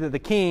 we see that the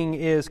king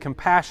is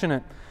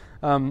compassionate.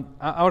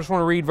 I just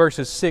want to read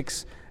verses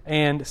 6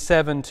 and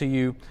 7 to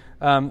you.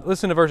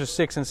 Listen to verses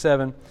 6 and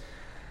 7.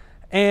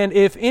 And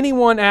if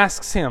anyone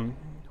asks him,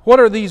 "What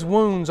are these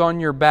wounds on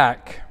your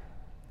back?"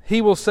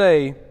 he will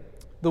say,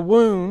 "The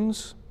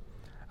wounds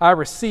I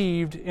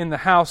received in the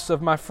house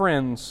of my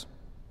friends."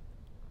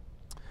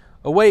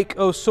 "Awake,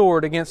 O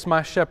sword, against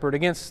my shepherd,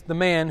 against the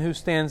man who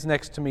stands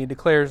next to me,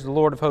 declares the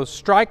Lord of hosts.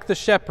 Strike the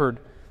shepherd,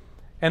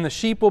 and the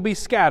sheep will be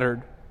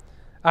scattered.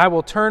 I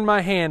will turn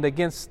my hand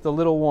against the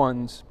little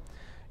ones."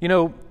 You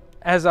know,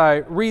 as I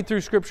read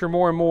through Scripture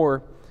more and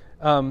more,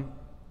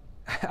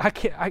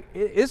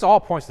 it all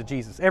points to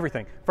Jesus.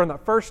 Everything, from the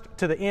first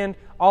to the end,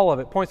 all of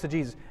it points to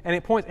Jesus. And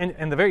it points,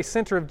 and the very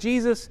center of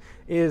Jesus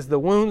is the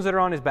wounds that are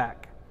on his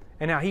back,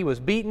 and how he was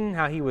beaten,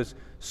 how he was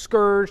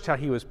scourged, how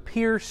he was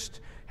pierced,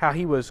 how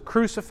he was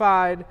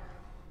crucified,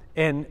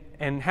 and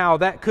how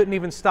that couldn't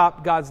even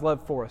stop God's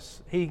love for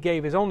us. He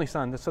gave his only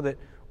Son so that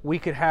we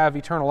could have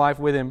eternal life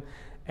with him.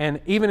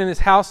 And even in this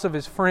house of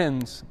his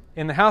friends,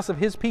 in the house of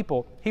his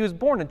people, he was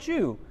born a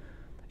Jew.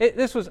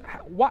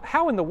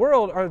 How in the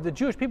world are the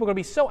Jewish people going to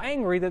be so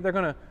angry that they're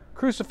going to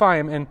crucify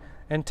him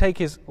and take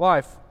his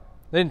life?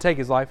 They didn't take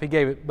his life, he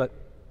gave it, but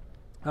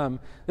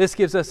this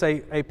gives us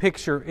a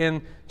picture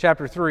in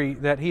chapter 3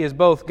 that he is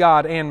both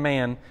God and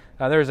man.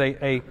 There's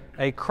a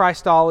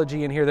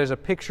Christology in here. There's a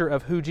picture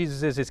of who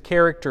Jesus is, his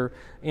character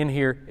in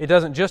here. It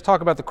doesn't just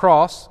talk about the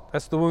cross,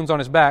 that's the wounds on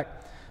his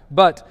back,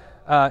 but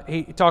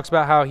he talks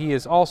about how he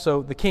is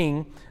also the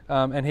king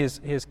and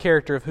his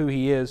character of who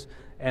he is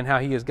and how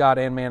he is God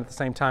and man at the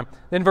same time.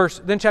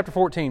 Then chapter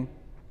 14,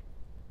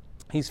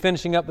 he's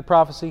finishing up the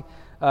prophecy.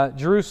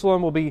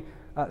 Jerusalem will be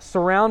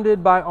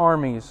surrounded by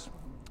armies.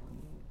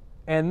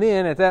 And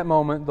then at that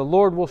moment, the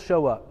Lord will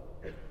show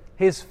up.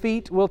 His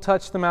feet will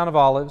touch the Mount of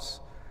Olives.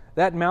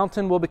 That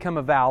mountain will become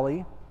a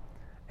valley.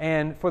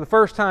 And for the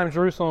first time,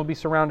 Jerusalem will be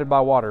surrounded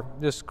by water.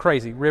 Just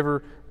crazy.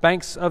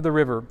 Banks of the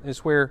river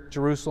is where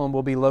Jerusalem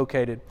will be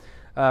located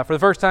for the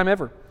first time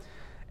ever.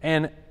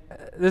 And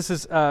this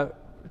is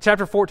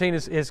chapter 14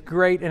 is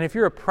great. And if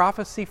you're a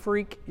prophecy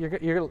freak, you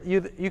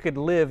could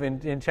live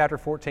in chapter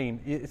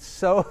 14. It's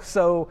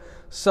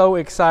so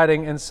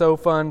exciting and so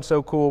fun,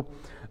 so cool.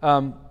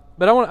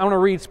 But I want to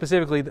read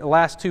specifically the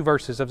last two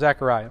verses of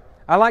Zechariah.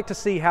 I like to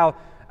see how,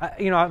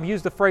 I've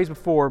used the phrase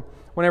before,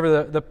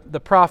 whenever the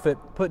prophet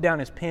put down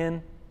his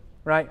pen,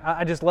 right?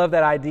 I just love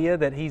that idea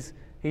that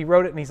he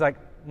wrote it and he's like,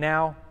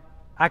 now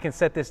I can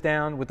set this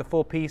down with the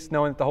full peace,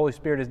 knowing that the Holy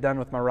Spirit is done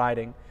with my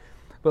writing.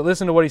 But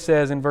listen to what he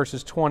says in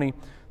verses 20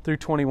 through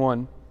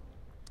 21.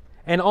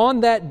 "And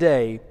on that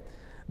day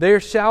there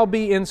shall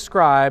be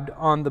inscribed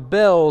on the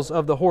bells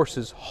of the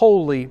horses,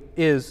 Holy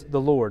is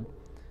the Lord.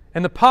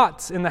 And the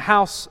pots in the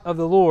house of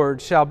the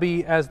Lord shall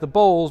be as the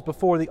bowls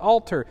before the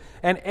altar.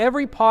 And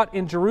every pot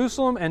in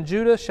Jerusalem and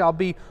Judah shall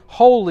be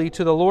holy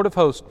to the Lord of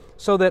hosts,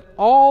 so that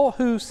all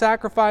who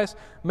sacrifice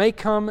may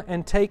come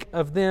and take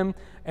of them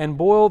and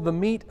boil the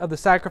meat of the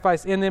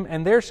sacrifice in them.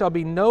 And there shall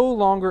be no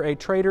longer a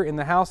traitor in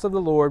the house of the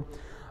Lord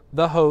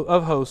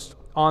of hosts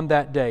on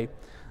that day."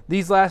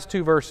 These last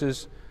two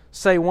verses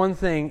say one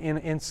thing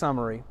in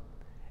summary.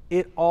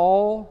 It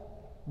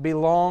all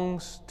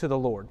belongs to the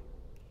Lord.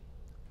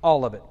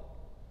 All of it.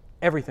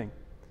 Everything.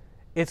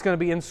 It's going to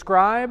be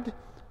inscribed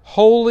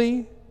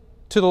holy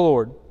to the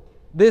Lord.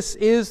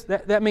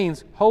 That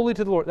means holy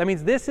to the Lord. That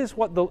means this is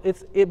what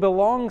it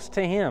belongs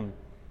to Him.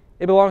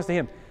 It belongs to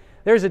Him.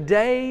 There's a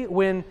day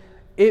when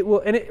it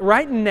will,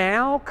 right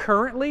now,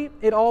 currently,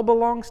 it all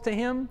belongs to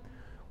Him.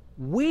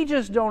 We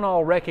just don't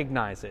all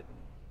recognize it.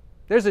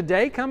 There's a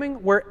day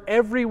coming where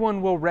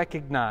everyone will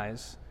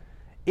recognize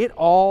it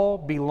all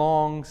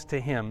belongs to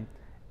Him.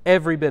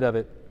 Every bit of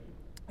it.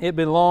 It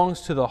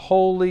belongs to the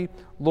Holy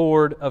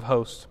Lord of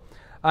hosts.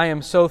 I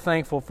am so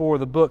thankful for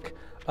the book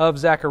of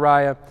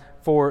Zechariah,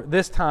 for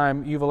this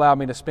time you've allowed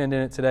me to spend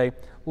in it today.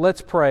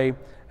 Let's pray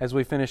as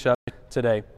we finish up today.